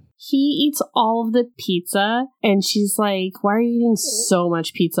 Anyway. He eats all of the pizza, and she's like, why are you eating so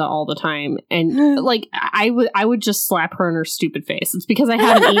much pizza all the time? And like, I would just slap her in her stupid face. It's because I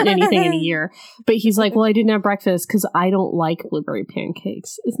haven't eaten anything in a year. But he's like, well, I didn't have breakfast because I don't like blueberry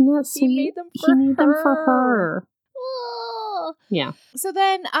pancakes. Isn't that sweet? He made them for her. Yeah. So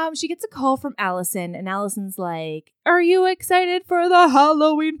then she gets a call from Allison, and Allison's like, are you excited for the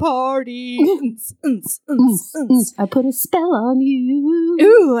Halloween party? I put a spell on you.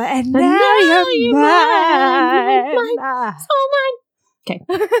 Ooh, and now you're mine. Okay.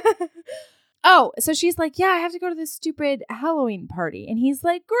 Oh, so she's like, yeah, I have to go to this stupid Halloween party. And he's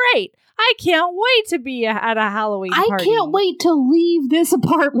like, great. I can't wait to be at a Halloween party. I can't wait to leave this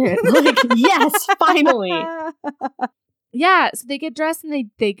apartment. Like, yes, finally. Yeah, so they get dressed and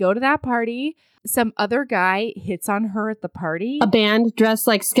they go to that party. Some other guy hits on her at the party. A band dressed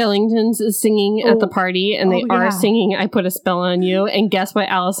like skeletons is singing at the party, and they are singing I Put a Spell on You. And guess what?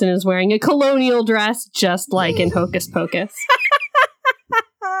 Allison is wearing a colonial dress, just like in Hocus Pocus.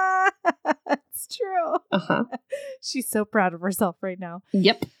 It's true. Uh-huh. She's so proud of herself right now.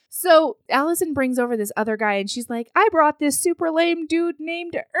 Yep. So Allison brings over this other guy, and she's like, I brought this super lame dude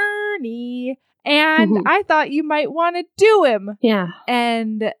named Ernie. And I thought you might want to do him. Yeah.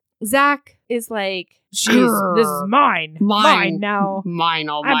 And Zach is like, jeez, this is mine. Mine now. Mine,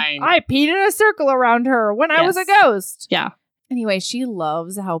 all mine. I peed in a circle around her when I was a ghost. Yeah. Anyway, she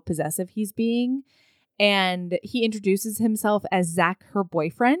loves how possessive he's being. And he introduces himself as Zach, her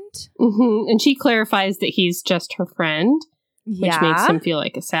boyfriend. Mm-hmm. And she clarifies that he's just her friend, which makes him feel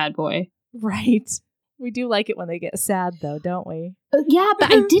like a sad boy. Right. We do like it when they get sad, though, don't we? Yeah,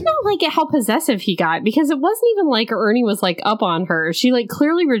 but I did not like it how possessive he got, because it wasn't even like Ernie was like up on her. She like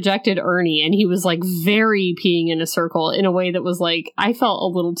clearly rejected Ernie, and he was like very peeing in a circle in a way that was like, I felt a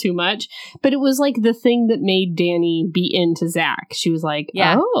little too much. But it was like the thing that made Danny be into Zach. She was like,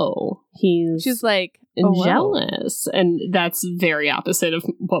 oh, she's like, jealous. And that's very opposite of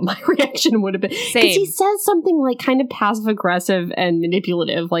what my reaction would have been. Same. Because he says something like kind of passive aggressive and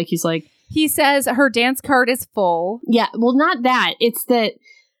manipulative. Like he's like, he says her dance card is full. Yeah, well, not that. It's that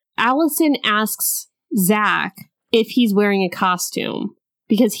Allison asks Zach if he's wearing a costume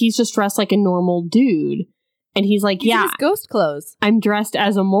because he's just dressed like a normal dude. And he's like, he's in his ghost clothes. I'm dressed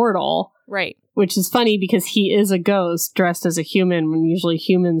as a mortal. Right. Which is funny because he is a ghost dressed as a human when usually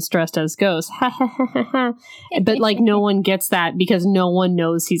humans dressed as ghosts. But like no one gets that because no one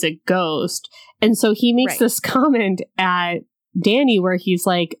knows he's a ghost. And so he makes this comment at Danny where he's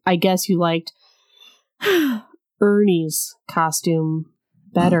like, I guess you liked Ernie's costume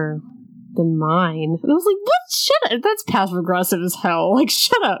better than mine. And I was like, what? Shut up. That's passive aggressive as hell. Like,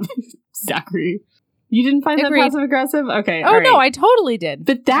 shut up, Zachary. You didn't find that passive aggressive? Okay. Oh, no, I totally did.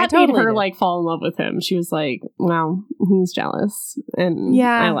 But that made her like fall in love with him. She was like, wow, he's jealous. And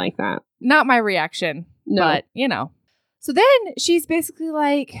I like that. Not my reaction. No. But, you know. So then she's basically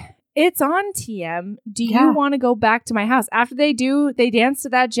like, it's on, TM. Do you want to go back to my house? After they dance to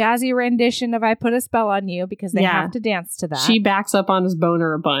that jazzy rendition of I Put a Spell on You because they have to dance to that. She backs up on his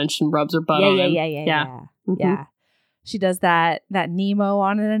boner a bunch and rubs her butt on him. Yeah. Yeah. She does that Nemo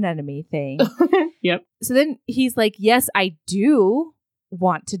on an anemone thing. Yep. So then he's like, yes, I do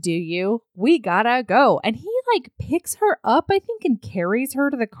want to do you. We gotta go. And he like picks her up, I think, and carries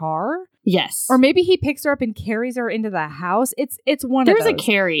her to the car. Yes. Or maybe he picks her up and carries her into the house. It's one of those. There's a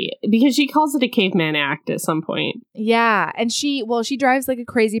carry because she calls it a caveman act at some point. Yeah. And she drives like a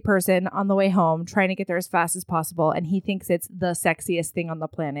crazy person on the way home, trying to get there as fast as possible. And he thinks it's the sexiest thing on the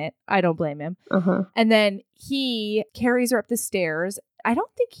planet. I don't blame him. Uh-huh. And then he carries her up the stairs. I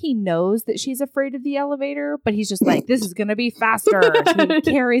don't think he knows that she's afraid of the elevator, but he's just like, this is going to be faster. He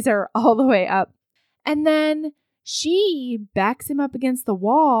carries her all the way up. And then she backs him up against the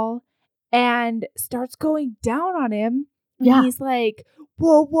wall and starts going down on him. And he's like,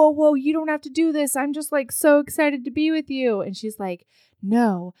 whoa, whoa, whoa, you don't have to do this. I'm just like so excited to be with you. And she's like,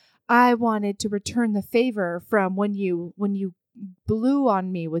 no, I wanted to return the favor from when you blew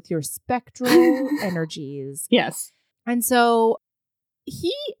on me with your spectral energies. Yes. And so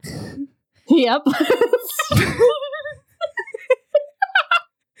he... Yep.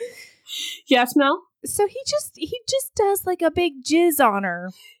 Yes, Mel? So he just does like a big jizz on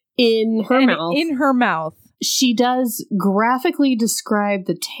her. In her mouth. In her mouth. She does graphically describe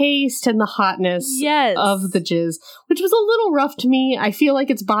the taste and the hotness of the jizz, which was a little rough to me. I feel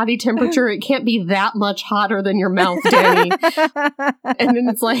like it's body temperature. It can't be that much hotter than your mouth, Danny. And then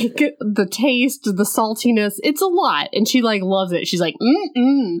it's like the taste, the saltiness. It's a lot. And she like loves it. She's like,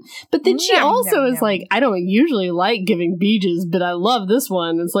 But then she also is like, I don't usually like giving beaches, but I love this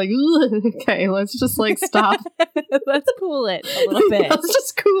one. It's like, okay, let's just like stop. Let's cool it a little bit. Let's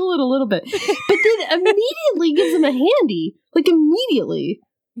just cool it a little bit. But then immediately gives him a handy. Like immediately.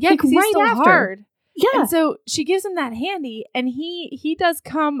 Yeah, because like he's so hard. Yeah. And so she gives him that handy, and he does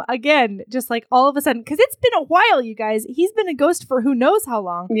come again, just like all of a sudden, because it's been a while, you guys. He's been a ghost for who knows how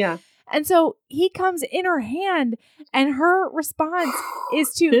long. Yeah. And so he comes in her hand, and her response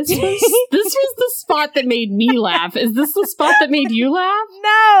is to... This was the spot that made me laugh. Is this the spot that made you laugh?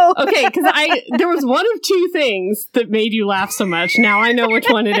 No! Okay, because there was one of two things that made you laugh so much. Now I know which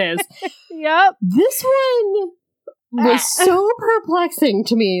one it is. Yep. This one was so perplexing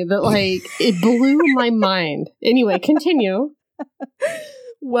to me that, like, it blew my mind. Anyway, continue.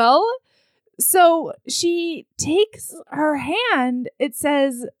 Well, so she takes her hand. It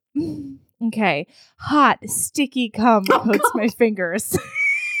says... Okay. Hot, sticky cum coats my fingers.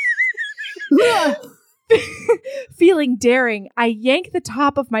 Feeling daring, I yank the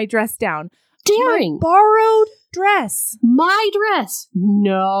top of my dress down. Daring? My borrowed dress. My dress?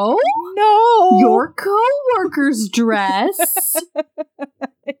 No. No. Your co-worker's dress.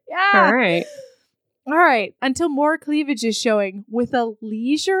 Yeah. All right. Until more cleavage is showing. With a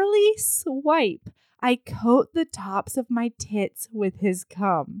leisurely swipe, I coat the tops of my tits with his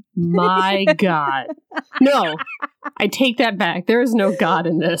cum. My God. No, I take that back. There is no God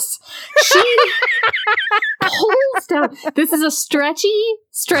in this. She pulls down. This is a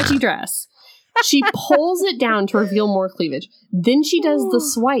stretchy dress. She pulls it down to reveal more cleavage. Then she does the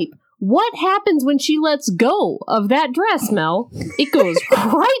swipe. What happens when she lets go of that dress, Mel? It goes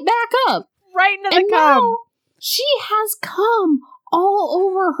right back up. Right into the cum. She has cum all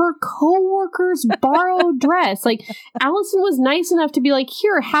over her co-worker's borrowed dress. Like, Allison was nice enough to be like,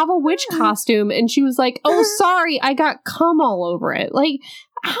 here, have a witch costume. And she was like, oh, sorry, I got cum all over it. Like,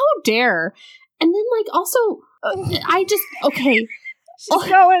 how dare? And then, like, also, okay. She's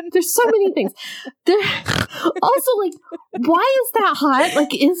going. There's so many things. Also, like, why is that hot?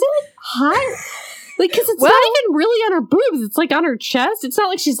 Like, is it hot? Like, because it's not even really on her boobs. It's like on her chest. It's not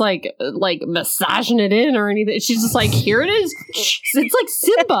like she's like massaging it in or anything. She's just like, here it is. It's like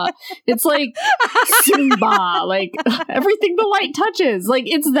Simba. It's like Simba. Like everything the light touches. Like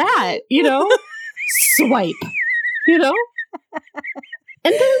it's that, you know? Swipe. You know?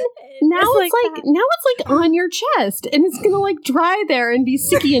 And then now it's like on your chest and it's gonna like dry there and be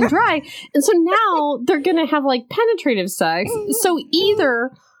sticky and dry. And so now they're gonna have like penetrative sex. So either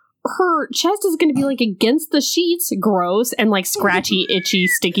her chest is going to be like against the sheets, gross, and like scratchy, itchy,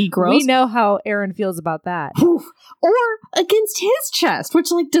 sticky, gross. We know how Aaron feels about that. Or against his chest,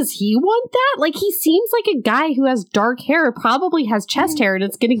 which like, does he want that? Like, he seems like a guy who has dark hair, probably has chest hair, and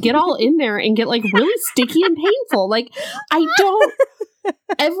it's going to get all in there and get like really sticky and painful. Like, I don't.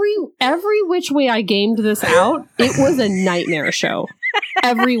 Every which way I gamed this out, it was a nightmare show.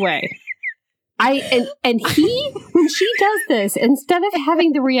 Every way. And he, when she does this, instead of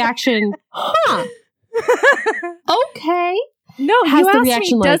having the reaction, okay. No, has you the asked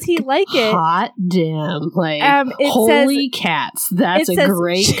reaction me, like, does he like it? Hot damn. Like, holy cats. That's a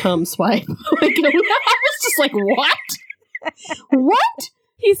great cum swipe. Like, I was just like, what? What?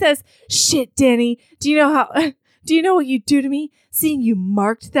 He says, shit, Danny, do you know what you do to me? Seeing you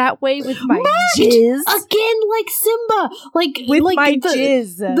marked that way with my jizz. Again, like Simba. Like, with like my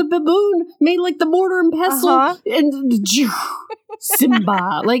jizz. The baboon made like the mortar and pestle. And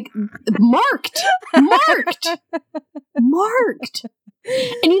Simba. Like, marked. And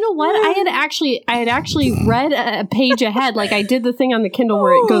you know what? I had actually read a page ahead. Like, I did the thing on the Kindle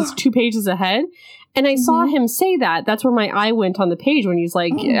where it goes 2 pages ahead. And I saw him say that. That's where my eye went on the page when he's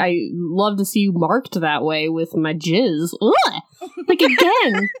like, I love to see you marked that way with my jizz. Ugh! Like,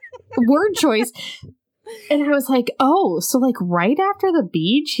 again, word choice. And I was like, oh, so like right after the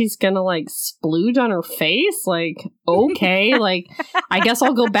beach, he's gonna like splooge on her face? Like, okay, like, I guess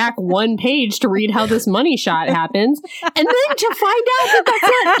I'll go back one page to read how this money shot happens. And then to find out that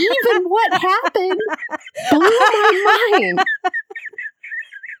that's not even what happened blew my mind.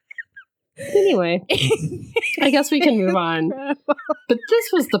 Anyway, I guess we can move on. But this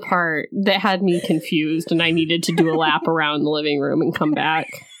was the part that had me confused, and I needed to do a lap around the living room and come back.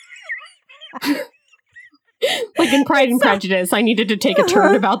 Like in Pride and Prejudice, I needed to take a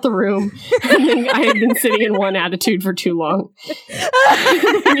turn about the room, and then I had been sitting in one attitude for too long.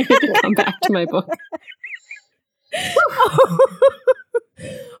 I needed to come back to my book.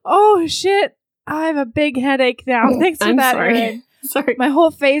 Oh, shit. I have a big headache now. Thanks for that, Erin. Sorry. My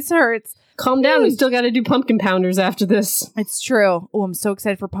whole face hurts. Calm down. We still got to do pumpkin pounders after this. It's true. Oh, I'm so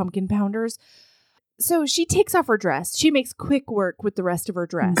excited for pumpkin pounders. So she takes off her dress. She makes quick work with the rest of her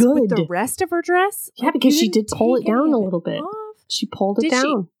dress. Good. With the rest of her dress? Yeah, because she did pull it down a little bit. She pulled it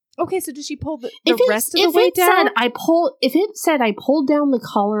down. Okay, so did she pull the rest of the way down? If it said I pulled down the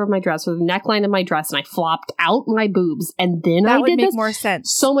collar of my dress or the neckline of my dress and I flopped out my boobs and then that I did this, would make more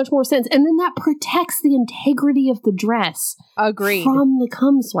sense. So much more sense. And then that protects the integrity of the dress. Agreed. From the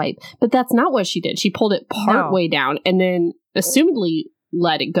cum swipe. But that's not what she did. She pulled it part way down and then assumedly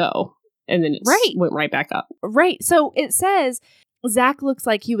let it go. And then it went right back up. Right. So it says, Zach looks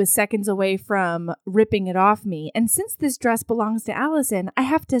like he was seconds away from ripping it off me. And since this dress belongs to Allison, I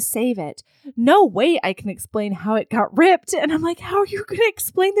have to save it. No way I can explain how it got ripped. And I'm like, how are you going to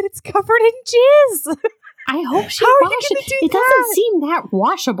explain that it's covered in jizz? I hope she washed it. It doesn't seem that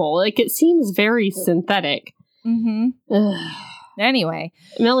washable. Like, it seems very synthetic. Anyway,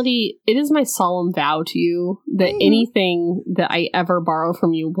 Melody, it is my solemn vow to you that anything that I ever borrow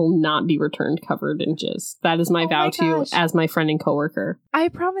from you will not be returned covered in jizz. That is my vow to you as my friend and coworker. I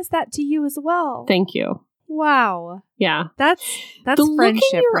promise that to you as well. Thank you. Wow. Yeah. That's the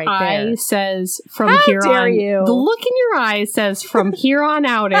friendship right there. Says from here on. The look in your eye says from here on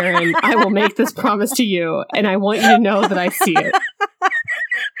out, Erin, I will make this promise to you, and I want you to know that I see it.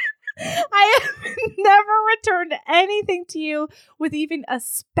 I have never returned anything to you with even a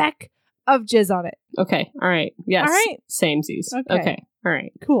speck of jizz on it. Okay. All right. Yes. All right. Samesies. Okay. All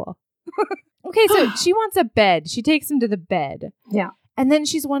right. Cool. Okay, so she wants a bed. She takes him to the bed. Yeah. And then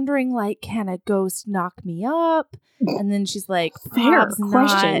she's wondering, like, can a ghost knock me up? And then she's like, fair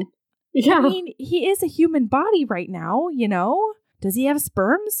question. Yeah. I mean, he is a human body right now, you know? Does he have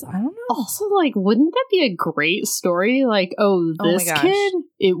sperms? I don't know. Also, like, wouldn't that be a great story? Like, this kid,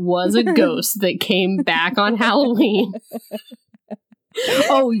 it was a ghost that came back on Halloween.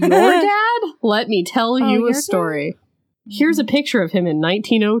 Oh, your dad? Let me tell you a story. Here's a picture of him in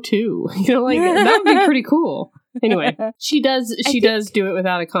 1902. You know, like, that would be pretty cool. Anyway, she does do it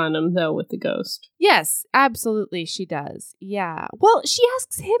without a condom, though, with the ghost. Yes, absolutely, she does. Yeah. Well, she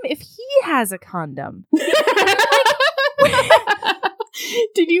asks him if he has a condom.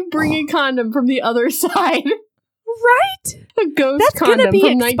 Did you bring a condom from the other side? Right? A ghost condom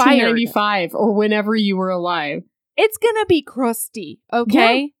from 1995 or whenever you were alive. It's gonna be crusty,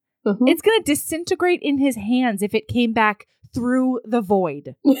 okay? Yeah. It's gonna disintegrate in his hands if it came back through the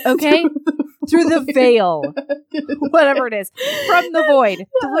void, okay? Through the veil. Whatever it is. From the void.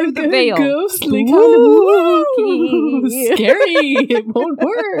 Through the veil. Ghostly condom. Scary. It won't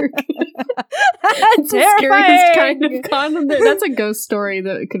work. It's the scariest kind of condom. That's a ghost story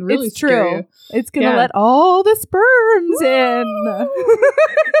that could really scare you. It's going to let all the sperms in.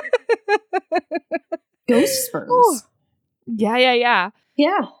 Ghost sperms. Yeah.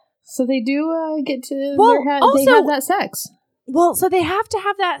 Yeah. So they do get to they have that sex. Well, so they have to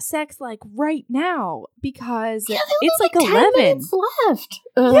have that sex like right now because it's like 10 11 minutes left.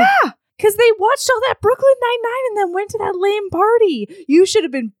 Yeah, because they watched all that Brooklyn Nine-Nine and then went to that lame party. You should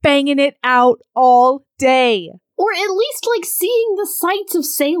have been banging it out all day. Or at least like seeing the sights of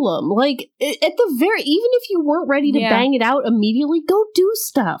Salem. Like at the very, even if you weren't ready to bang it out immediately, go do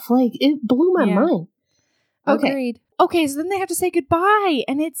stuff. Like it blew my mind. Okay. Agreed. Okay, so then they have to say goodbye,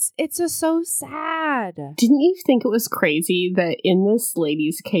 and it's just so sad. Didn't you think it was crazy that in this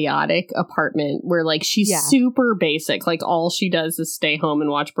lady's chaotic apartment, where like she's super basic, like all she does is stay home and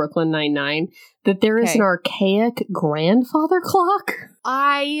watch Brooklyn Nine-Nine, that there is an archaic grandfather clock?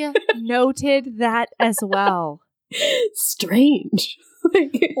 I noted that as well. Strange.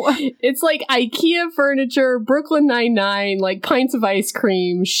 It's like IKEA furniture, Brooklyn Nine-Nine, like pints of ice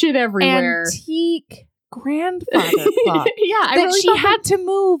cream, shit everywhere. Antique grandfather clock. Yeah, that she had to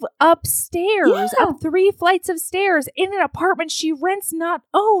move upstairs, up 3 flights of stairs in an apartment she rents, not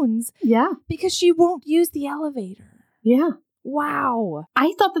owns. Yeah. Because she won't use the elevator. Yeah. Wow.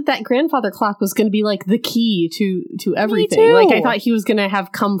 I thought that grandfather clock was going to be like the key to everything. Me too. Like I thought he was going to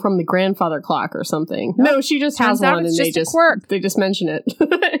have come from the grandfather clock or something. No, she just has one and they just mention it.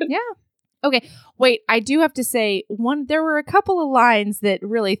 Yeah. Okay. Wait, I do have to say there were a couple of lines that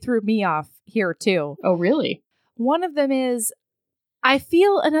really threw me off here too. Oh, really? One of them is, I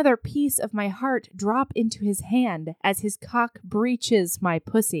feel another piece of my heart drop into his hand as his cock breaches my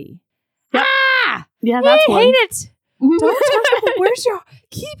pussy. Yep. Ah! Yeah, that's one. I hate it. Don't talk about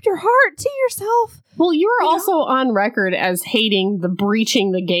keep your heart to yourself. Well, you were also on record as hating the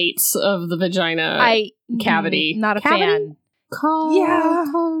breaching the gates of the vagina cavity. Not a fan.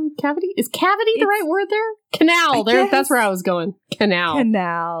 Cavity? Is cavity the right word there? Canal. That's where I was going.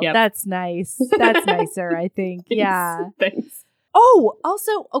 Canal. Yep. That's nice. That's nicer, I think. Yeah. Thanks. Oh,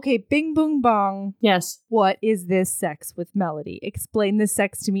 also, okay, bing boom bong. Yes. What is this sex with Melody? Explain this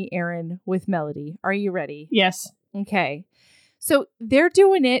sex to me, Aaron, with Melody. Are you ready? Yes. Okay. So they're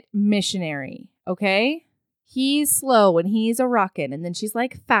doing it missionary, okay? He's slow and he's a rockin', and then she's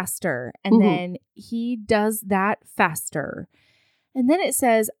like faster, and then he does that faster. And then it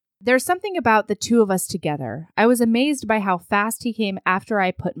says, there's something about the two of us together. I was amazed by how fast he came after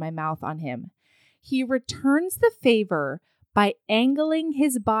I put my mouth on him. He returns the favor by angling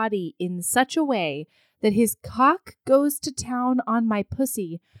his body in such a way that his cock goes to town on my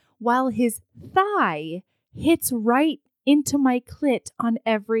pussy while his thigh hits right into my clit on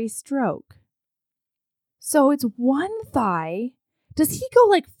every stroke. So it's one thigh. Does he go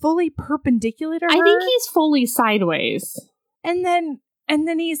like fully perpendicular to her? I think he's fully sideways. And then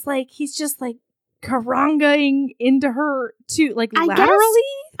he's just like karangaing into her too, like laterally?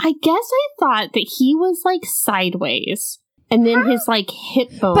 I guess I thought that he was like sideways. And then his like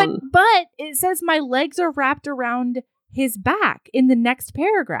hip bone. But it says my legs are wrapped around his back in the next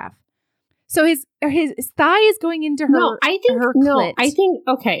paragraph. So his thigh is going into her. Clit.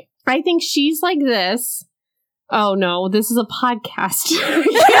 I think she's like this. Oh no, this is a podcast.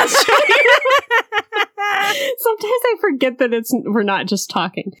 Sometimes I forget that we're not just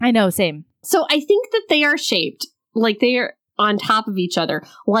talking. I know, same. So I think that they are shaped like they are on top of each other,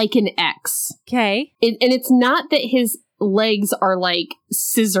 like an X. Okay. And it's not that his legs are like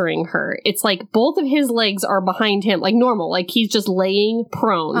scissoring her. It's like both of his legs are behind him, like normal. Like he's just laying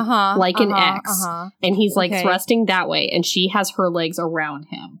prone, like an X. And he's like thrusting that way, and she has her legs around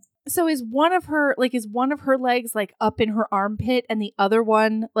him. So is one of her legs like up in her armpit and the other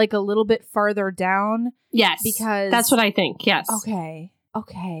one like a little bit farther down? Yes. Because that's what I think. Yes. Okay.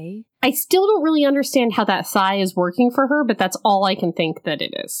 I still don't really understand how that thigh is working for her, but that's all I can think that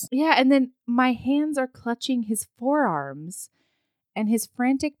it is. Yeah, and then my hands are clutching his forearms, and his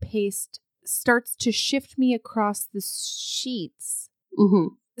frantic pace starts to shift me across the sheets.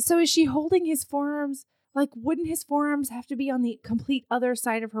 Mm-hmm. So is she holding his forearms? Like, wouldn't his forearms have to be on the complete other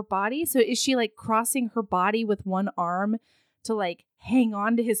side of her body? So is she like crossing her body with one arm to like hang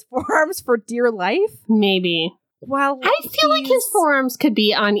on to his forearms for dear life? Maybe. Well, I feel like his forearms could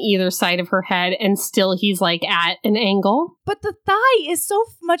be on either side of her head and still he's like at an angle. But the thigh is so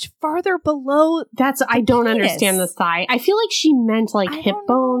much farther below. I don't understand the thigh. I feel like she meant like hip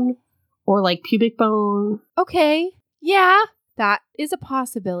bone or like pubic bone. Okay. Yeah, that is a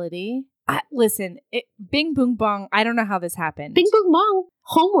possibility. Listen, bing boom bong. I don't know how this happened. Bing boom bong.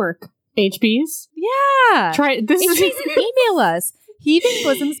 Homework, HBs. Yeah. Try this. HBs, email us.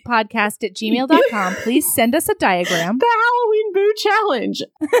 heavingbosoms@gmail.com. Please send us a diagram. The Halloween Boo Challenge.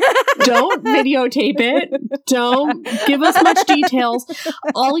 Don't videotape it. Don't give us much details.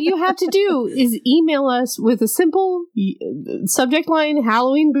 All you have to do is email us with a simple subject line,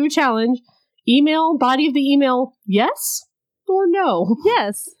 Halloween Boo Challenge. Email, body of the email, yes or no?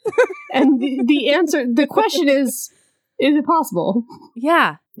 Yes. And the answer, the question is it possible?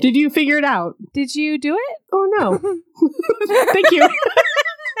 Yeah. Did you figure it out? Did you do it? Oh, no. Thank you. And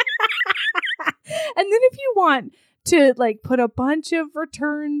then if you want to like put a bunch of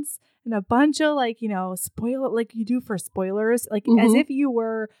returns and a bunch of like, spoiler, like you do for spoilers, like as if you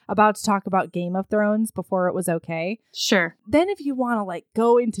were about to talk about Game of Thrones before it was okay. Sure. Then if you want to like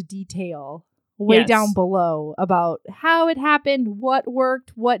go into detail way down below about how it happened, what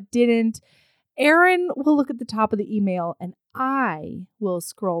worked, what didn't, Aaron will look at the top of the email and I will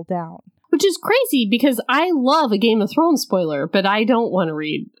scroll down. Which is crazy because I love a Game of Thrones spoiler, but I don't want to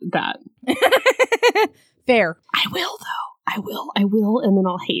read that. Fair. I will, though. I will, and then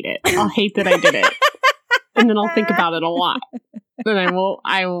I'll hate it. I'll hate that I did it. And then I'll think about it a lot. then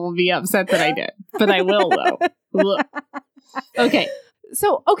I will be upset that I did. But I will, though. Okay.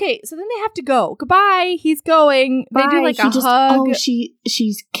 So then they have to go. Goodbye. He's going. They do like a hug. Oh, she's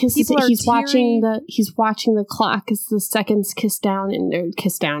kisses. He's watching the clock as the seconds kiss down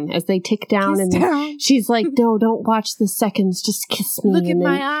as they tick down, she's like, "No, don't watch the seconds. Just kiss me." Look at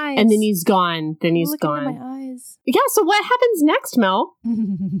my eyes. And then he's gone. Look into my eyes. Yeah. So what happens next, Mel?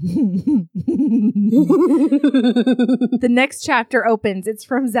 The next chapter opens. It's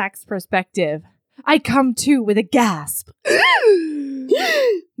from Zach's perspective. I come to with a gasp.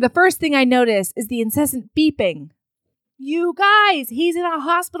 The first thing I notice is the incessant beeping. You guys, he's in a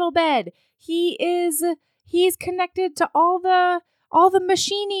hospital bed. He's connected to all the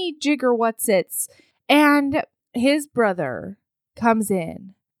machiney jigger whatsits. And his brother comes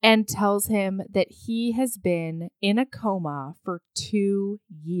in and tells him that he has been in a coma for 2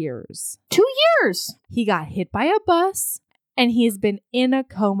 years. 2 years! He got hit by a bus, and he's been in a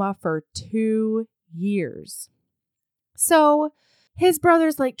coma for 2 years. So his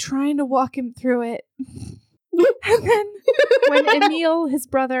brother's like trying to walk him through it. And then when Emil, his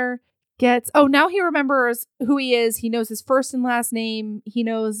brother, now he remembers who he is. He knows his first and last name. He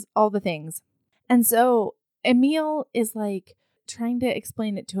knows all the things. And so Emil is like trying to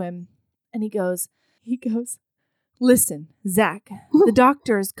explain it to him. And he goes, listen, Zach, the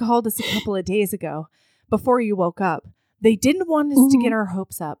doctors called us a couple of days ago before you woke up. They didn't want us to get our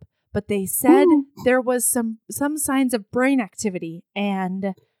hopes up, but they said there was some signs of brain activity,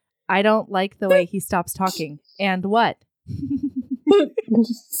 and I don't like the way he stops talking. And what?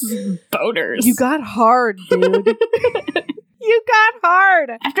 Boners. You got hard, dude. You got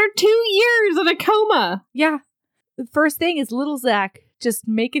hard. After 2 years in a coma. Yeah. The first thing is little Zach just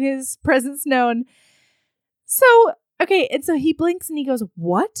making his presence known. So, okay, and so he blinks and he goes,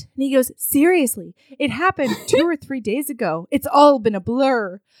 what? And he goes, seriously, it happened 2 or 3 days ago. It's all been a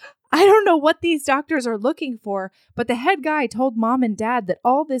blur. I don't know what these doctors are looking for, but the head guy told Mom and Dad that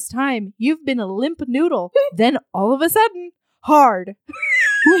all this time you've been a limp noodle. Then all of a sudden, hard.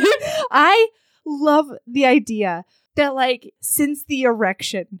 I love the idea that, like, since the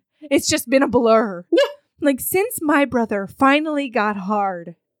erection, it's just been a blur. Like, since my brother finally got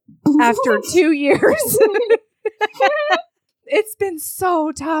hard after 2 years, it's been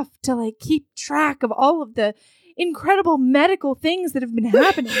so tough to, like, keep track of all of the incredible medical things that have been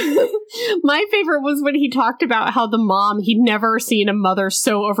happening. My favorite was when he talked about how the mom, he'd never seen a mother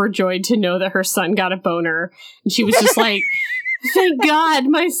so overjoyed to know that her son got a boner. And she was just like, thank God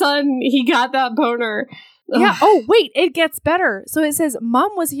my son, he got that boner. Yeah. Oh, wait, it gets better. So it says,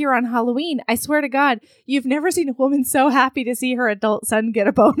 Mom was here on Halloween. I swear to God, you've never seen a woman so happy to see her adult son get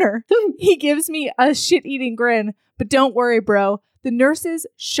a boner. He gives me a shit-eating grin. But don't worry, bro. The nurses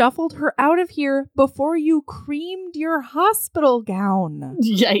shuffled her out of here before you creamed your hospital gown.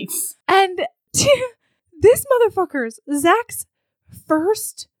 Yikes. And this motherfucker's, Zach's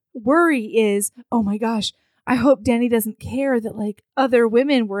first worry is, oh my gosh, I hope Danny doesn't care that, like, other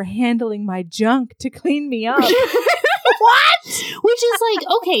women were handling my junk to clean me up. What? Which is like,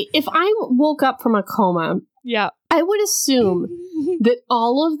 okay, if I woke up from a coma, yeah, I would assume that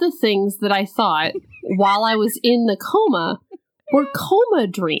all of the things that I thought while I was in the coma were coma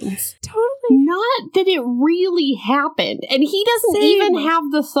dreams. Totally. Not that it really happened. And he doesn't even have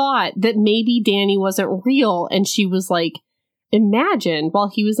the thought that maybe Danny wasn't real and she was, like, imagined while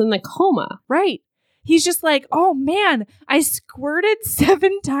he was in the coma. Right. He's just like, oh man, I squirted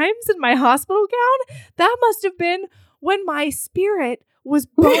 7 times in my hospital gown? That must have been when my spirit was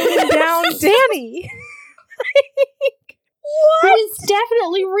boning down Danny. Like, what? It's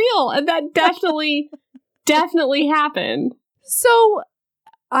definitely real. And that definitely happened. So,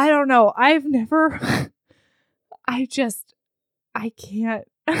 I don't know. I can't.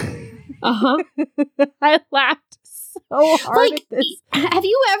 I laughed so hard at this. Have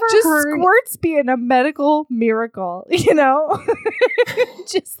you ever heard squirts being a medical miracle, you know?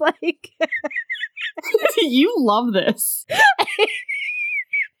 Just like you love this.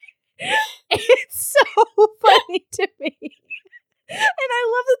 It's so funny to me. And I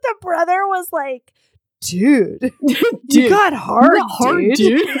love that the brother was like, dude, you got hard,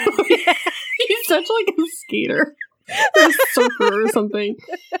 dude. He's such like a skater or a surfer or something.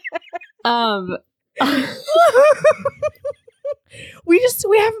 We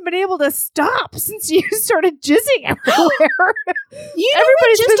haven't been able to stop since you started jizzing everywhere.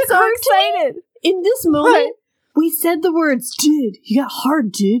 Everybody's been so excited. In this moment, we said the words, dude, you got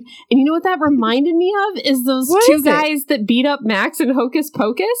hard, dude. And you know what that reminded me of? Is those two guys that beat up Max in Hocus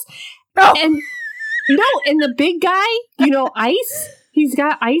Pocus. Oh. And the big guy, you know, Ice, he's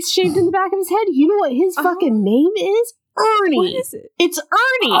got ice shaved in the back of his head. You know what his fucking name is? Ernie. What is it? It's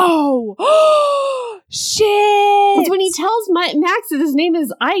Ernie. Oh, shit. Because when he tells Max that his name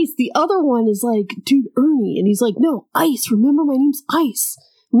is Ice, the other one is like, dude, Ernie. And he's like, no, Ice. Remember, my name's Ice.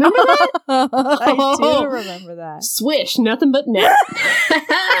 Remember that? I do remember that. Swish, nothing but net.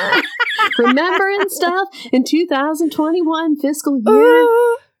 Remembering stuff in 2021 fiscal year.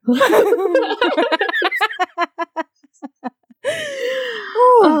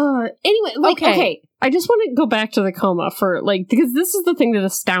 Anyway, okay. I just want to go back to the coma for because this is the thing that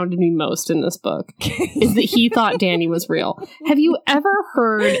astounded me most in this book is that he thought Danny was real. Have you ever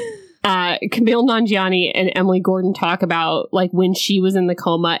heard Camille Nanjiani and Emily Gordon talk about when she was in the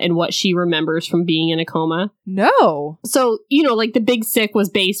coma and what she remembers from being in a coma? No. So, the Big Sick was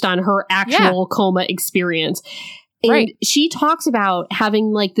based on her actual coma experience. And she talks about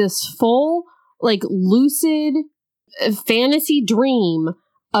having this full, lucid fantasy dream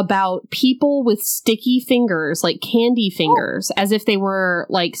about people with sticky fingers, like candy fingers, as if they were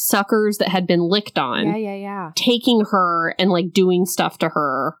suckers that had been licked on. Yeah. Taking her and doing stuff to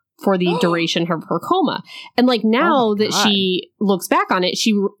her for the duration of her coma. And now that she looks back on it,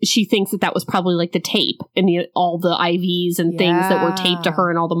 she thinks that was probably the tape and all the IVs and things that were taped to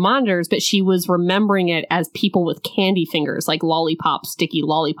her and all the monitors, but she was remembering it as people with candy fingers, sticky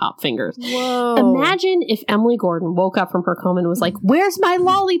lollipop fingers. Whoa. Imagine if Emily Gordon woke up from her coma and was like, where's my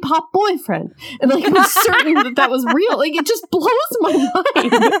lollipop boyfriend? And was certain that was real. It just blows my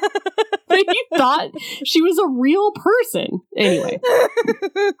mind. He thought she was a real person. Anyway.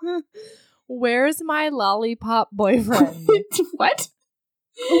 Where's my lollipop boyfriend? What?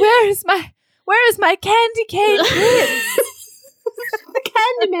 Where is my candy cane prince?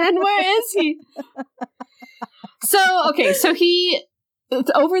 Candyman, where is he? So he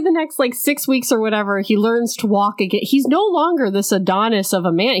over the next 6 weeks or whatever, he learns to walk again. He's no longer this Adonis of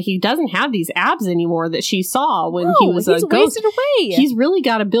a man. He doesn't have these abs anymore that she saw when he was a ghost. Wasted away. He's really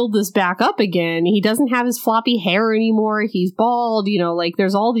got to build this back up again. He doesn't have his floppy hair anymore. He's bald.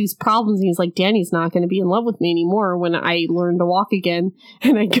 There's all these problems. And he's like, Danny's not going to be in love with me anymore when I learn to walk again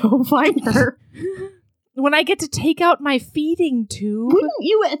and I go find her. When I get to take out my feeding tube. Wouldn't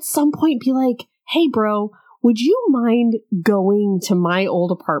you at some point be like, hey, bro, would you mind going to my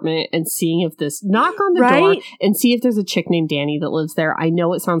old apartment and seeing if knock on the door and see if there's a chick named Danny that lives there? I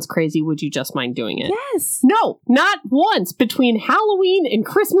know it sounds crazy. Would you just mind doing it? Yes. No, not once between Halloween and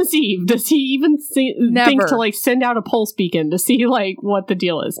Christmas Eve does he even think to send out a pulse beacon to see what the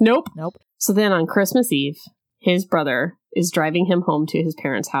deal is. Nope. So then on Christmas Eve, his brother is driving him home to his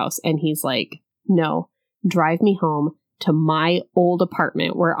parents' house and he's like, no, drive me home to my old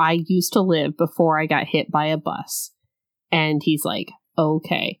apartment where I used to live before I got hit by a bus. And he's like,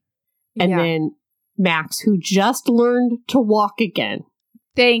 okay. And then Max, who just learned to walk again.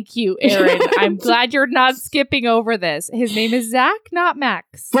 Thank you, Erin. I'm glad you're not skipping over this. His name is Zach, not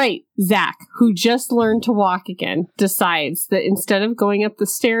Max. Right. Zach, who just learned to walk again, decides that instead of going up the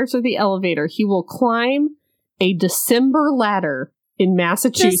stairs or the elevator, he will climb a December ladder in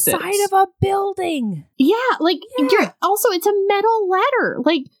Massachusetts. The side of a building. Yeah, you're also it's a metal ladder.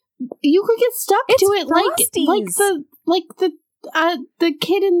 You could get stuck to it Frosties. the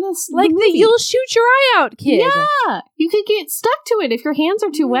kid in this the movie. You'll shoot your eye out kid. Yeah, you could get stuck to it if your hands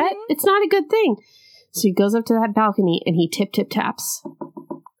are too wet. It's not a good thing. So he goes up to that balcony and he tip taps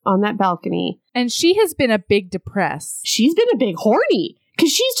on that balcony. And she has been a big depressed. She's been a big horny.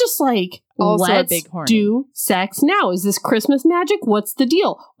 Because she's just also let's do sex now. Is this Christmas magic? What's the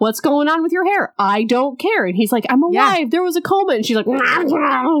deal? What's going on with your hair? I don't care. And he's like, I'm alive. Yeah. There was a coma. And she's like, I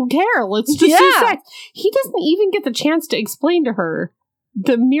don't care. Let's just do sex. He doesn't even get the chance to explain to her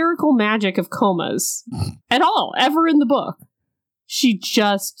the miracle magic of comas at all, ever in the book. She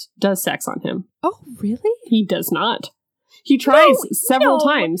just does sex on him. Oh, really? He does not. He tries several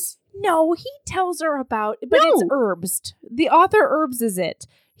times. No, he tells her about, but it's herbs. The author herbs is it.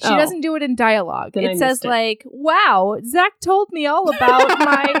 She doesn't do it in dialogue. It says wow, Zach told me all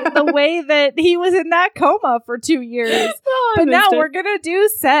about the way that he was in that coma for 2 years. But now we're going to do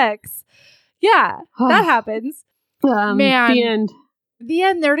sex. Yeah, that happens. Man. The end. The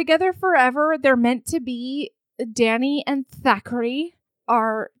end. They're together forever. They're meant to be. Danny and Thackeray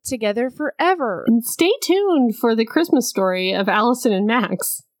are together forever. And stay tuned for the Christmas story of Allison and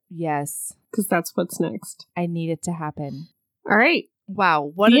Max. Yes. Because that's what's next. I need it to happen. All right. Wow.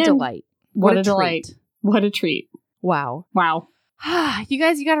 What a delight. What a delight. What a treat. Wow. You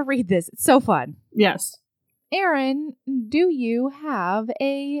guys, you got to read this. It's so fun. Yes. Erin, do you have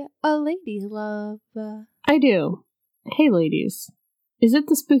a lady love? I do. Hey, ladies. Is it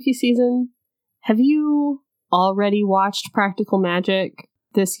the spooky season? Have you already watched Practical Magic?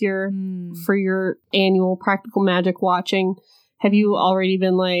 this year for your annual Practical Magic watching? Have you already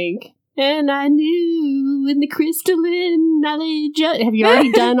been like, and I knew in the crystalline knowledge? Have you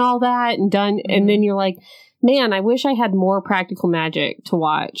already done all that and then you're like, man, I wish I had more Practical Magic to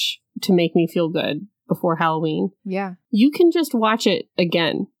watch to make me feel good before Halloween. Yeah. You can just watch it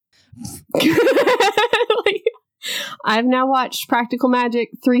again. I've now watched Practical Magic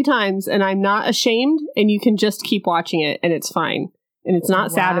 3 times and I'm not ashamed, and you can just keep watching it and it's fine. And it's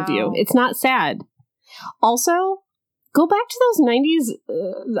not sad of you. It's not sad. Also, go back to those 90s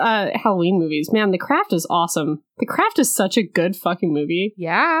Halloween movies. Man, The Craft is awesome. The Craft is such a good fucking movie.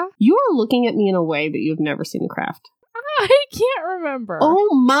 Yeah. You are looking at me in a way that you've never seen The Craft. I can't remember.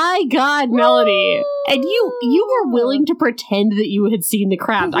 Oh my God, Melody. And you were willing to pretend that you had seen The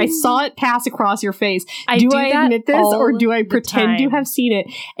Craft. I saw it pass across your face. Do I admit this or do I pretend to have seen it?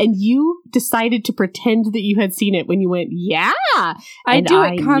 And you decided to pretend that you had seen it when you went, yeah. I do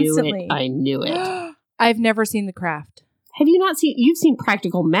it constantly. I knew it. I've never seen The Craft. Have you not seen? You've seen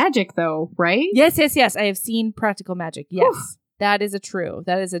Practical Magic though, right? Yes. I have seen Practical Magic. Yes. Oof. That is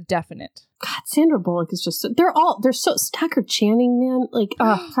a definite. God, Sandra Bullock is just, they're so, Stockard Channing, man. Like,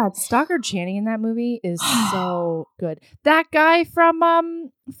 oh, God. Stockard Channing in that movie is so good. That guy from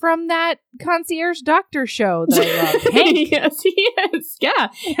that concierge doctor show that I love. Hank. Yes, he is. Yeah.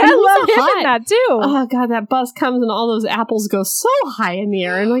 I love him in that too. Oh, God, that bus comes and all those apples go so high in the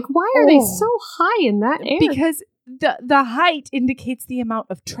air. And like, why are they so high in that air? Because the height indicates the amount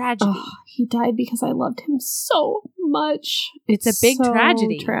of tragedy. Oh, he died because I loved him so much. It's a big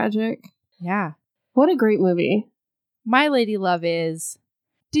tragedy. Tragic. Yeah. What a great movie. My lady love is,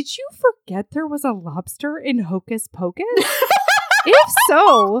 did you forget there was a lobster in Hocus Pocus? If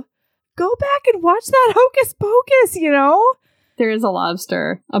so, go back and watch that Hocus Pocus, you know? There is a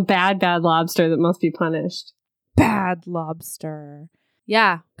lobster. A bad lobster that must be punished. Bad lobster.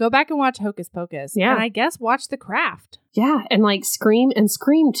 Yeah, go back and watch Hocus Pocus. Yeah. And I guess watch The Craft. Yeah, and like Scream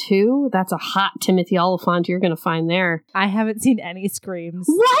 2, that's a hot Timothy Olyphant you're going to find there. I haven't seen any Screams.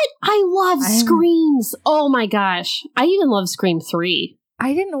 What? I love Screams. Oh my gosh. I even love Scream 3.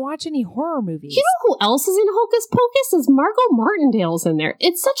 I didn't watch any horror movies. You know who else is in Hocus Pocus? Is Margot Martindale's in there.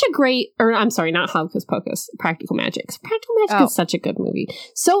 It's such a great, or I'm sorry, not Hocus Pocus, Practical Magic. Practical Magic is such a good movie.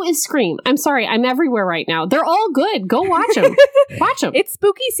 So is Scream. I'm sorry, I'm everywhere right now. They're all good. Go watch them. Watch them. It's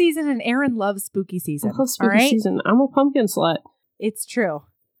spooky season and Aaron loves spooky season. I love spooky season. I'm a pumpkin slut. It's true.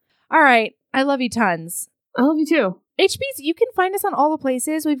 All right. I love you tons. I love you too. HBs, you can find us on all the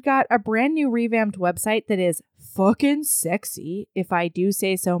places. We've got a brand new revamped website that is fucking sexy, if I do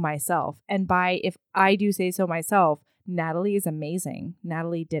say so myself. And by if I do say so myself, Natalie is amazing.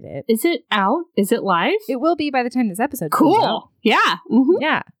 Natalie did it. Is it out? Is it live? It will be by the time this episode comes out. Cool. Yeah. Mm-hmm.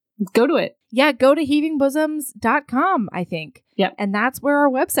 Yeah. Go to it. Yeah, go to heavingbosoms.com, I think. Yep. And that's where our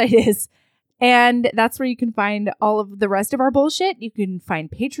website is. And that's where you can find all of the rest of our bullshit. You can find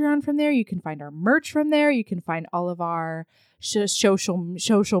Patreon from there. You can find our merch from there. You can find all of our social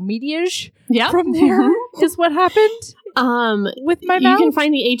medias from there. Is what happened with my mouth. You can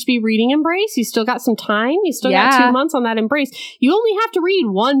find the HB Reading Embrace. You still got some time. You still got 2 months on that Embrace. You only have to read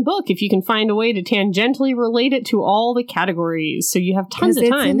one book if you can find a way to tangentially relate it to all the categories. So you have tons of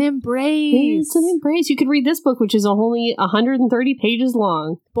time. It's an Embrace. It's an Embrace. You could read this book, which is only 130 pages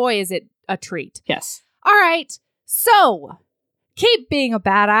long. Boy, is it a treat. Yes. All right. So, keep being a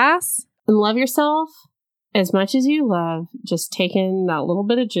badass. And love yourself as much as you love just taking that little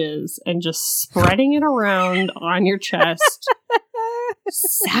bit of jizz and just spreading it around on your chest.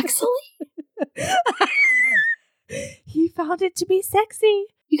 Sexily? He found it to be sexy.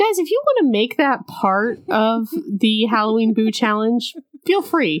 You guys, if you want to make that part of the Halloween Boo Challenge, feel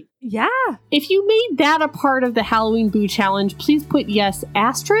free. Yeah. If you made that a part of the Halloween Boo Challenge, please put yes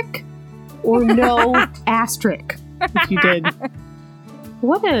asterisk or no asterisk if you did.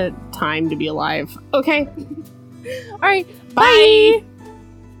 What a time to be alive. Okay. All right. Bye.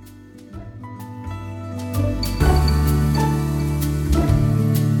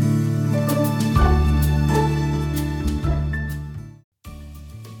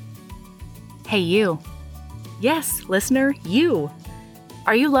 Hey, you. Yes, listener, you.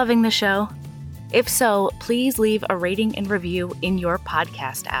 Are you loving the show? If so, please leave a rating and review in your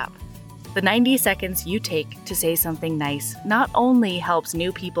podcast app. The 90 seconds you take to say something nice not only helps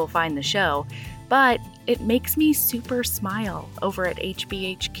new people find the show, but it makes me super smile over at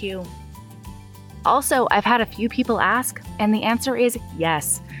HBHQ. Also, I've had a few people ask, and the answer is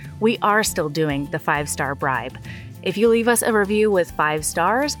yes. We are still doing the 5-star bribe. If you leave us a review with 5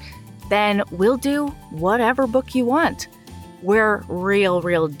 stars, then we'll do whatever book you want. We're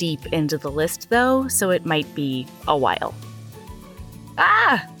real deep into the list, though, so it might be a while. Ah!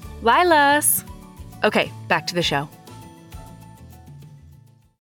 Lilas! Okay, back to the show.